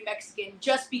honorary Mexican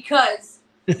just because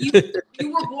you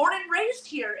you were born and raised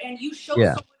here and you show so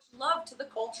Yeah. much love to the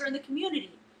culture and the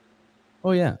community."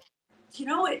 Oh yeah.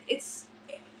 It's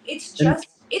And just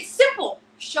it's simple.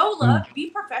 Show love, mhm. be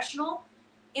professional,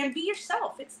 and be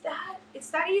yourself. It's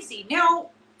that easy.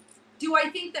 Now, do I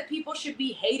think that people should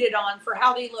be hated on for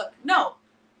how they look? No.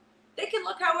 They can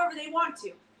look however they want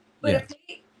to. But Yeah. if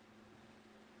they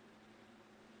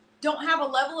don't have a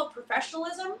level of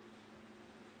professionalism,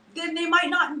 then they might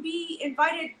not be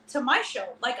invited to my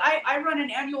show. Like I run an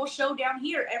annual show down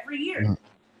here every year. Mhm.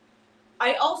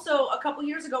 I also, a couple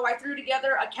years ago, I threw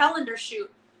together a calendar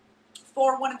shoot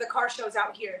for one of the car shows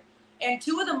out here. And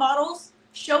two of the models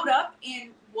showed up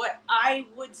in what I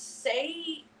would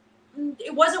say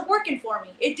it wasn't working for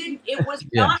me. It was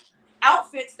Yeah. not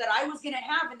outfits that I was going to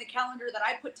have in the calendar that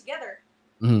I put together.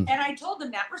 Mhm. And I told them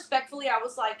that respectfully. I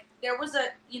was like, there's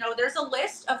a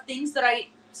list of things that I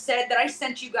said that I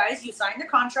sent you guys. You signed the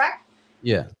contract.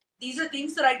 Yeah. These are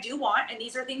things that I do want, and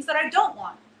these are things that I don't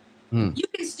want. Mhm. You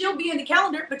can still be in the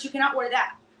calendar, but you cannot wear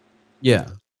that. Yeah.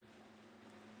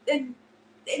 And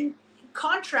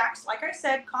contracts, like I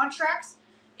said, contracts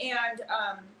and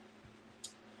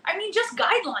I mean just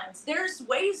guidelines. There's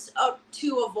ways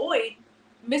to avoid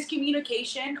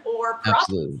miscommunication or problems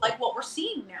Absolutely. like what we're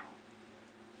seeing now.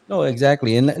 No,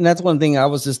 exactly. And that's one thing I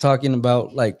was just talking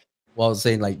about, like, well, I was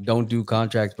saying like don't do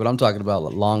contracts, but I'm talking about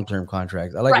like, long-term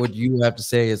contracts. I like Right. what you have to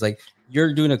say is like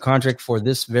you're doing a contract for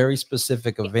this very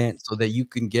specific event so that you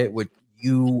can get what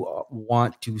you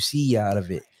want to see out of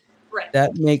it. Right.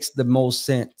 That makes the most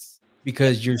sense Yep.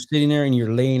 because you're sitting there and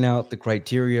you're laying out the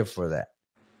criteria for that.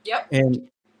 Yep.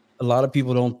 And a lot of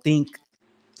people don't think,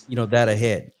 that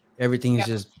ahead. Everything is Yep.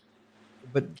 just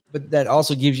but that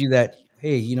also gives you that,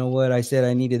 hey, you know what? I said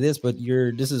I needed this, but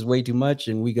this is way too much,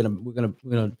 and we're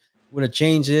gonna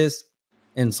change this,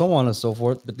 and so on and so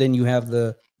forth. But then you have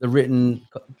the written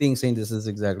thing saying this is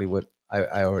exactly what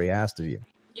I already asked of you.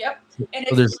 Yep. So, And so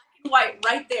it's there's black and white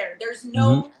right there. There's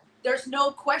mhm,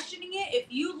 no questioning it. If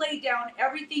you lay down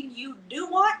everything you do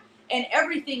want and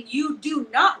everything you do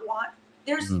not want,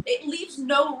 mhm, it leaves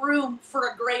no room for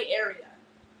a gray area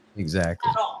exactly.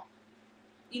 at all.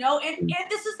 And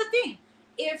this is the thing.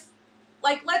 If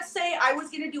like, let's say I was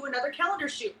going to do another calendar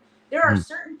shoot. There are Mm.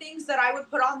 certain things that I would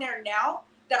put on there now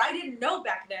that I didn't know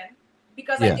back then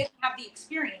because I Yeah. didn't have the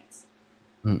experience.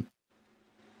 Mm.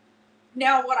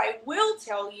 Now, what I will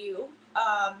tell you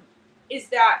is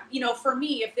that, you know, for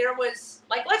me, if there was,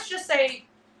 like, let's just say,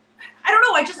 I don't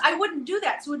know, I wouldn't do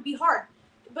that, so it'd be hard.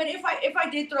 But if I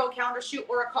did throw a calendar shoot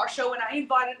or a car show and I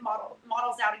invited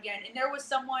models out again, and there was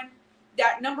someone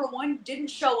that, number one, didn't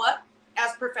show up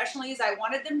as professionally as I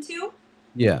wanted them to,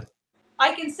 Yeah.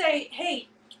 I can say, hey,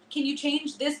 can you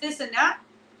change this, this, and that?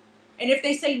 And if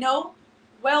they say no,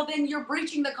 well, then you're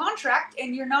breaching the contract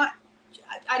and you're not,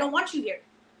 I don't want you here.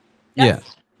 Yeah.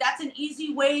 That's an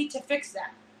easy way to fix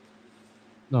that.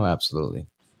 No, absolutely.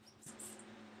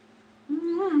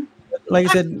 Mm-hmm. Like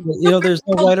I said, you know, there's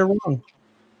no right or wrong.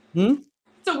 Hmm?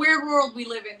 It's a weird world we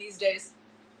live in these days.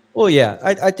 Well, yeah,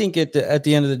 I think at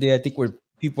the end of the day, I think we're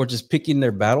people are just picking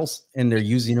their battles and they're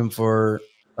using them for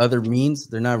other means.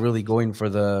 They're not really going for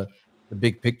the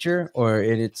big picture, or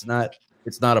it's not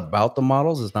about the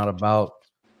models. It's not about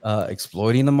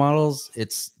exploiting the models.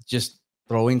 It's just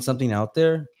throwing something out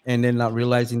there and then not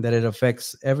realizing that it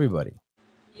affects everybody.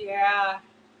 Yeah.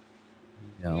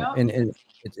 You know, Yep. and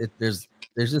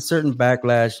there's a certain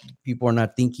backlash. People are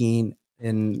not thinking,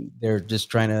 and they're just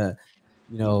trying to,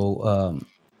 you know,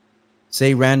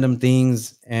 say random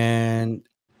things, and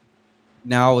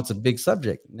now it's a big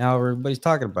subject. Now everybody's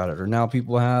talking about it, or now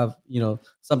people have, you know,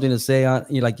 something to say on,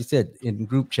 you know, like you said, in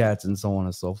group chats and so on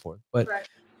and so forth. But Right.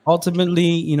 ultimately,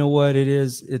 you know what it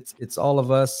is, it's all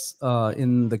of us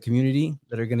in the community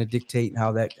that are going to dictate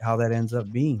how that ends up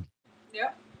being,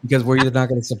 Yep. because we're either not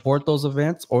going to support those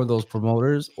events or those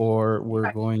promoters, or we're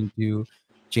Right. going to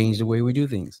change the way we do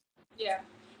things. Yeah.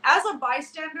 As a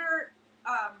bystander,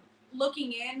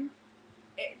 looking in,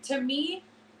 to me,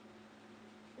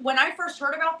 when I first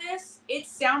heard about this, it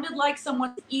sounded like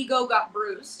someone's ego got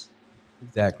bruised.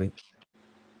 Exactly.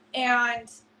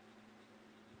 And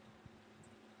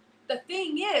the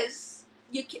thing is,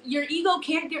 your ego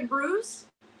can't get bruised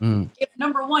Mm. if,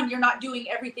 number one, you're not doing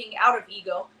everything out of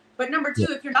ego. But number Yeah,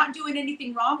 two, if you're not doing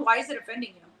anything wrong, why is it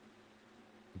offending you?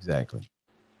 exactly.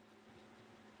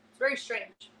 It's very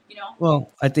strange, you know?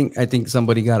 Well, I think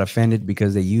somebody got offended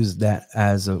because they used that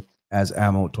as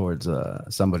ammo towards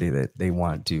somebody that they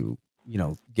want to, you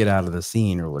know, get out of the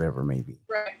scene or whatever maybe.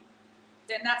 Right.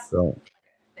 And So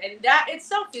that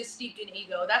itself is steeped in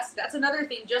ego. That's another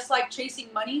thing. Just like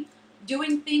chasing money,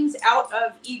 doing things out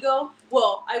of ego.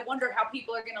 Well, I wonder how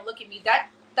people are going to look at me. That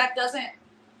doesn't,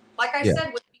 like I yeah,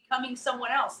 said, with becoming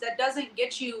someone else, that doesn't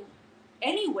get you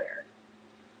anywhere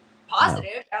no,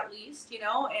 positive, at least, you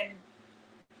know. And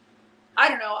I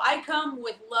don't know. I come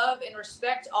with love and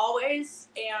respect always,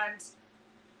 and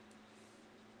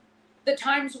the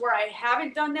times where I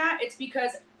haven't done that, it's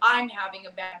because I'm having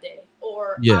a bad day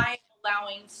or yeah, I'm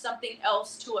allowing something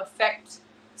else to affect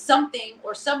something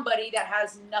or somebody that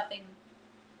has nothing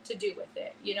to do with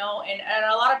it, you know? And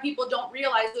a lot of people don't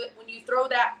realize that when you throw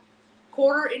that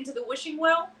quarter into the wishing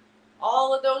well,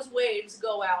 all of those waves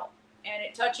go out and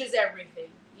it touches everything,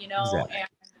 you know? exactly. And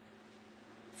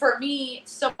for me,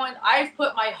 someone, I've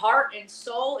put my heart and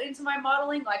soul into my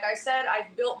modeling. Like I said,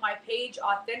 I've built my page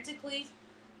authentically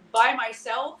by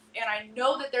myself, and I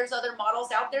know that there's other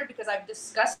models out there because I've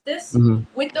discussed this Hmm.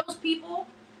 with those people.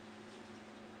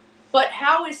 But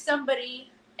how is somebody,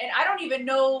 and I don't even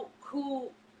know who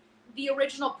the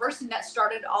original person that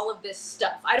started all of this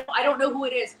stuff. I don't know who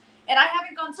it is, and I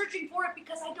haven't gone searching for it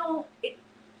because I don't. It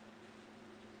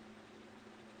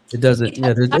doesn't, It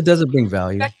yeah, doesn't it doesn't bring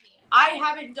value. affect me. I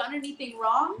haven't done anything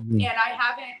wrong, Mhm. and I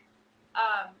haven't.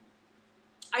 Um,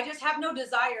 I just have no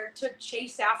desire to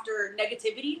chase after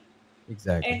negativity.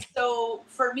 Exactly. And so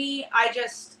for me, I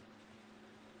just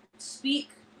speak.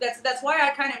 That's why I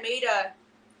kind of made a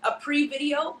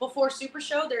pre-video before Super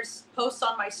Show. There's posts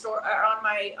on my store on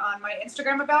my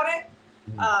Instagram about it,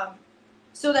 Mhm. um,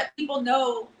 so that people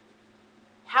know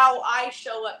how I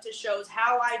show up to shows,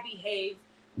 how I behave,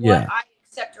 what Yeah, I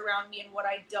accept around me, and what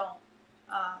I don't.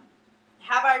 Um,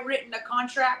 have I written a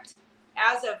contract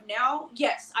as of now?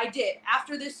 Yes, I did.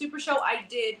 After this Super Show, I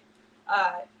did,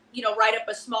 uh, write up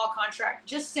a small contract,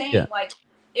 just yeah, saying, like,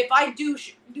 if I do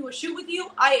a shoot with you,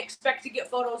 I expect to get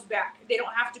photos back. They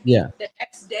don't have to be yeah, the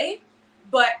next day,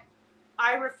 but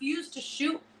I refuse to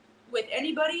shoot with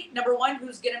anybody. Number one,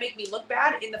 who's gonna make me look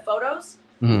bad in the photos,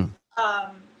 hmm,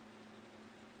 um,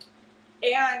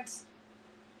 and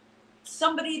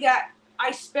somebody that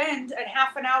I spend a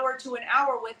half an hour to an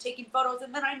hour with taking photos,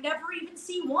 and then I never even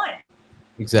see one. Like,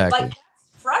 exactly. that's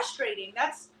frustrating.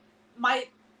 That's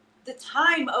the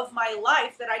time of my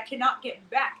life that I cannot get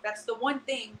back. That's the one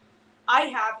thing I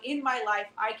have in my life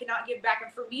I cannot give back.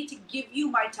 And for me to give you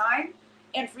my time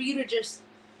and for you to just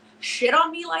shit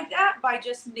on me like that by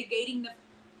just negating the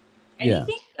Yeah.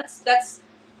 anything, that's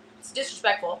it's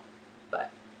disrespectful. But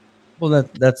Well,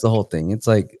 that's the whole thing. It's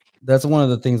like that's one of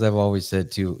the things I've always said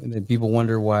too. And then people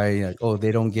wonder why, like, oh,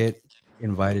 they don't get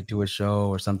invited to a show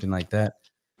or something like that.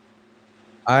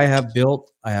 I have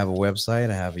a website,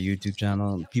 I have a YouTube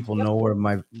channel, and people yep, know where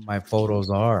my photos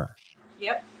are.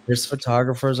 yep, There's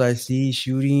photographers I see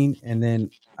shooting, and then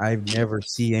I've never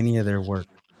see any of their work.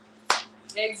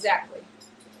 exactly.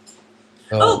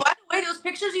 Oh, So by the way, those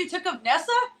pictures you took of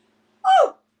Nessa,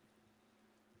 oh,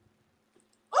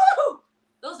 oh,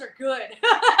 those are good.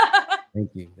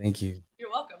 thank you, thank you.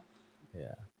 You're welcome.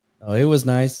 Yeah. Oh, it was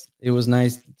nice. It was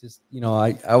nice. Just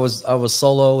I was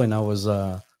solo and I was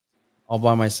all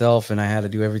by myself and I had to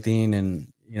do everything and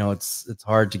it's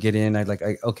hard to get in. I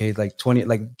okay, like 20,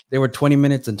 like there were 20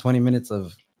 minutes and 20 minutes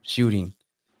of shooting.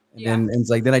 And Yeah. then it's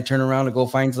like then I turn around to go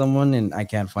find someone and I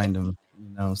can't find them,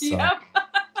 so Yep.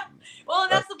 Well,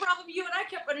 and but that's the problem you and I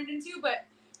kept running into, but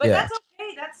yeah. that's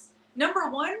okay. That's number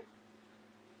one.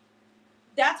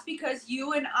 That's because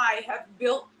you and I have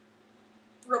built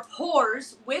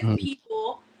rapports with Mhm.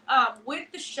 people, with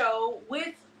the show,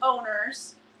 with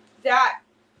owners that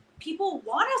people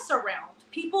want us around.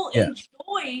 People Yeah.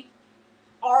 enjoy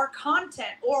our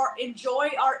content or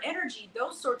enjoy our energy,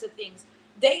 those sorts of things.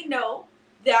 They know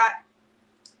that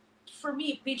for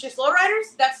me, Pinche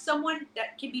Lowriders, that's someone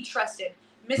that can be trusted.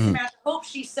 Miss Mhm. Samantha Hope,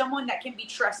 she's someone that can be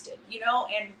trusted,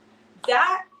 and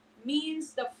that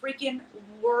means the freaking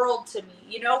world to me.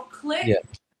 Yeah. Click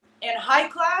and High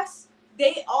Class,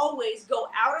 they always go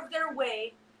out of their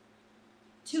way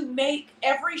to make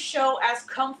every show as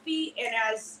comfy and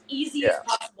as easy as Yeah.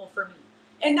 possible for me.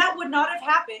 And that would not have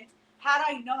happened had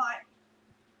I not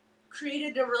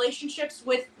created the relationships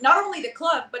with not only the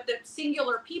club, but the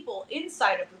singular people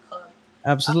inside of the club.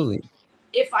 Absolutely.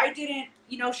 If I didn't,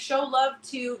 show love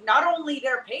to not only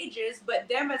their pages, but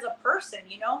them as a person,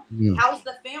 Mhm. how's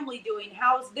the family doing?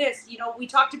 How's this? We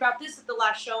talked about this at the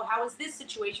last show. How is this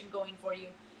situation going for you?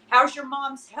 How's your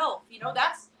mom's health?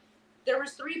 There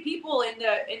was three people in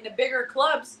the bigger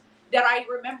clubs that I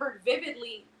remembered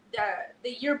vividly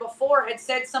the year before had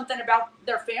said something about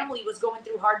their family was going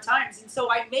through hard times. And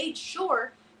so I made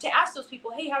sure to ask those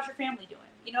people, hey, how's your family doing?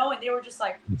 And they were just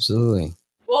like, Absolutely.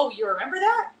 whoa, you remember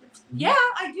that? Mhm. Yeah,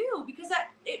 I do, because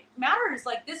it matters.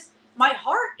 Like this, my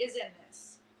heart is in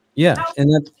this. Yeah, How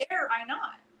and that's dare I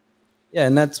not? yeah,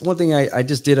 and that's one thing I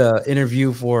just did a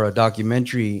interview for a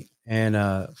documentary and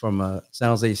from a San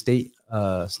Jose State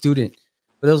student.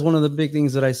 But that was one of the big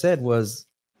things that I said was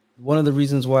one of the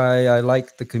reasons why I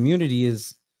like the community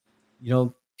is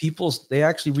people they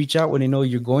actually reach out when they know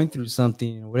you're going through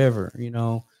something or whatever.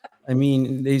 I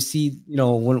mean, they see,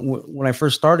 when I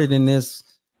first started in this,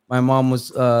 my mom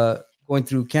was going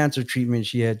through cancer treatment.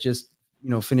 She had just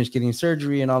finished getting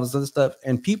surgery and all this other stuff,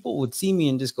 and people would see me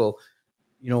and just go,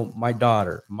 my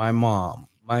daughter, my mom,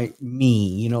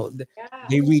 Yeah,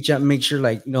 they reach out and make sure,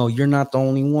 like, you're not the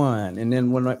only one. And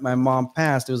then when my mom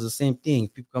passed, it was the same thing.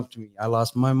 People come to me, I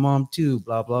lost my mom too,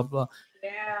 blah blah blah.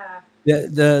 yeah.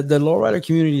 The lowrider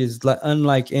community is like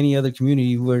unlike any other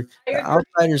community where I the agree.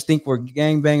 outsiders think we're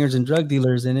gangbangers and drug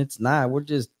dealers, and it's not. We're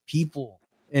just people,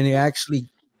 and they actually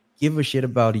give a shit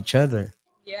about each other.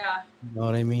 Yeah, You know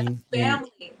what I mean? And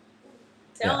family. I'm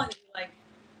yeah, telling you, like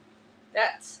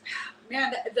that's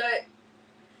man. The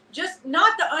just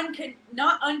not the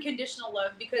not unconditional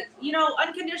love, because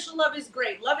unconditional love is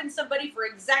great, loving somebody for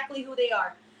exactly who they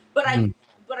are. But I mhm,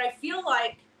 but I feel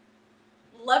like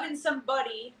loving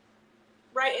somebody,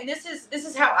 right, and this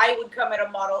is how I would come at a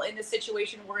model in the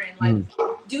situation we're in. Like,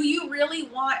 mhm, do you really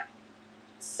want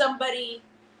somebody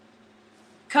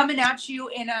coming at you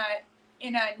in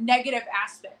a negative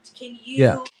aspect?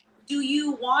 yeah, Do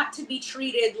you want to be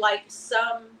treated like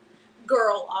some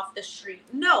girl off the street?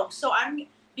 No. So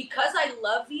because I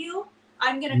love you,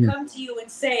 I'm going to mhm, come to you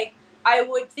and say, I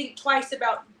would think twice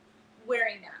about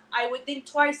wearing that. I would think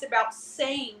twice about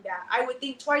saying that. I would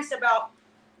think twice about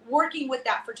working with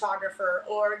that photographer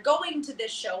or going to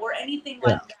this show or anything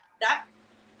yeah, like that. That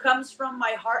comes from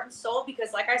my heart and soul,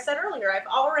 because like I said earlier, I've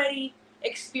already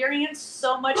experienced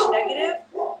so much negative.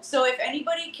 So if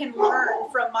anybody can learn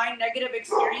from my negative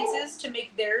experiences to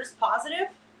make theirs positive,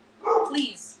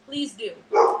 please do.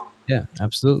 yeah,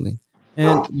 absolutely.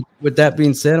 And with that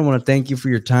being said, I want to thank you for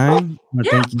your time. I want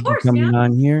to Yeah, thank of you for course, coming man.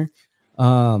 on here.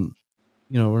 Um,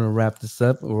 we're gonna wrap this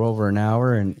up. We're over an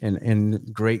hour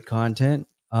and great content.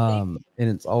 Thank And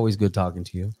it's always good talking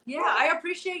to you. Yeah, I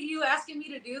appreciate you asking me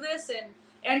to do this,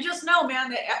 and just know, man,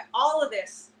 that all of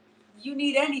this, you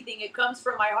need anything, it comes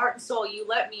from my heart and soul. You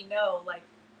let me know. Like,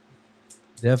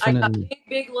 I got Definitely.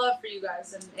 big love for you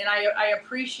guys, and I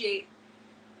appreciate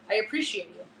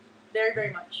you very,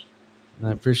 very much.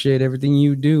 I appreciate everything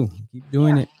you do. Keep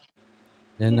doing Yeah, it.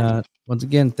 And yeah. once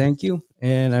again, thank you,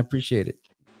 and I appreciate it.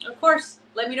 Of course.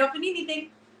 Let me know if you need anything.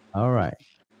 All right.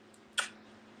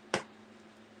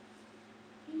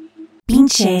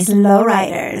 Pinche's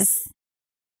Lowriders.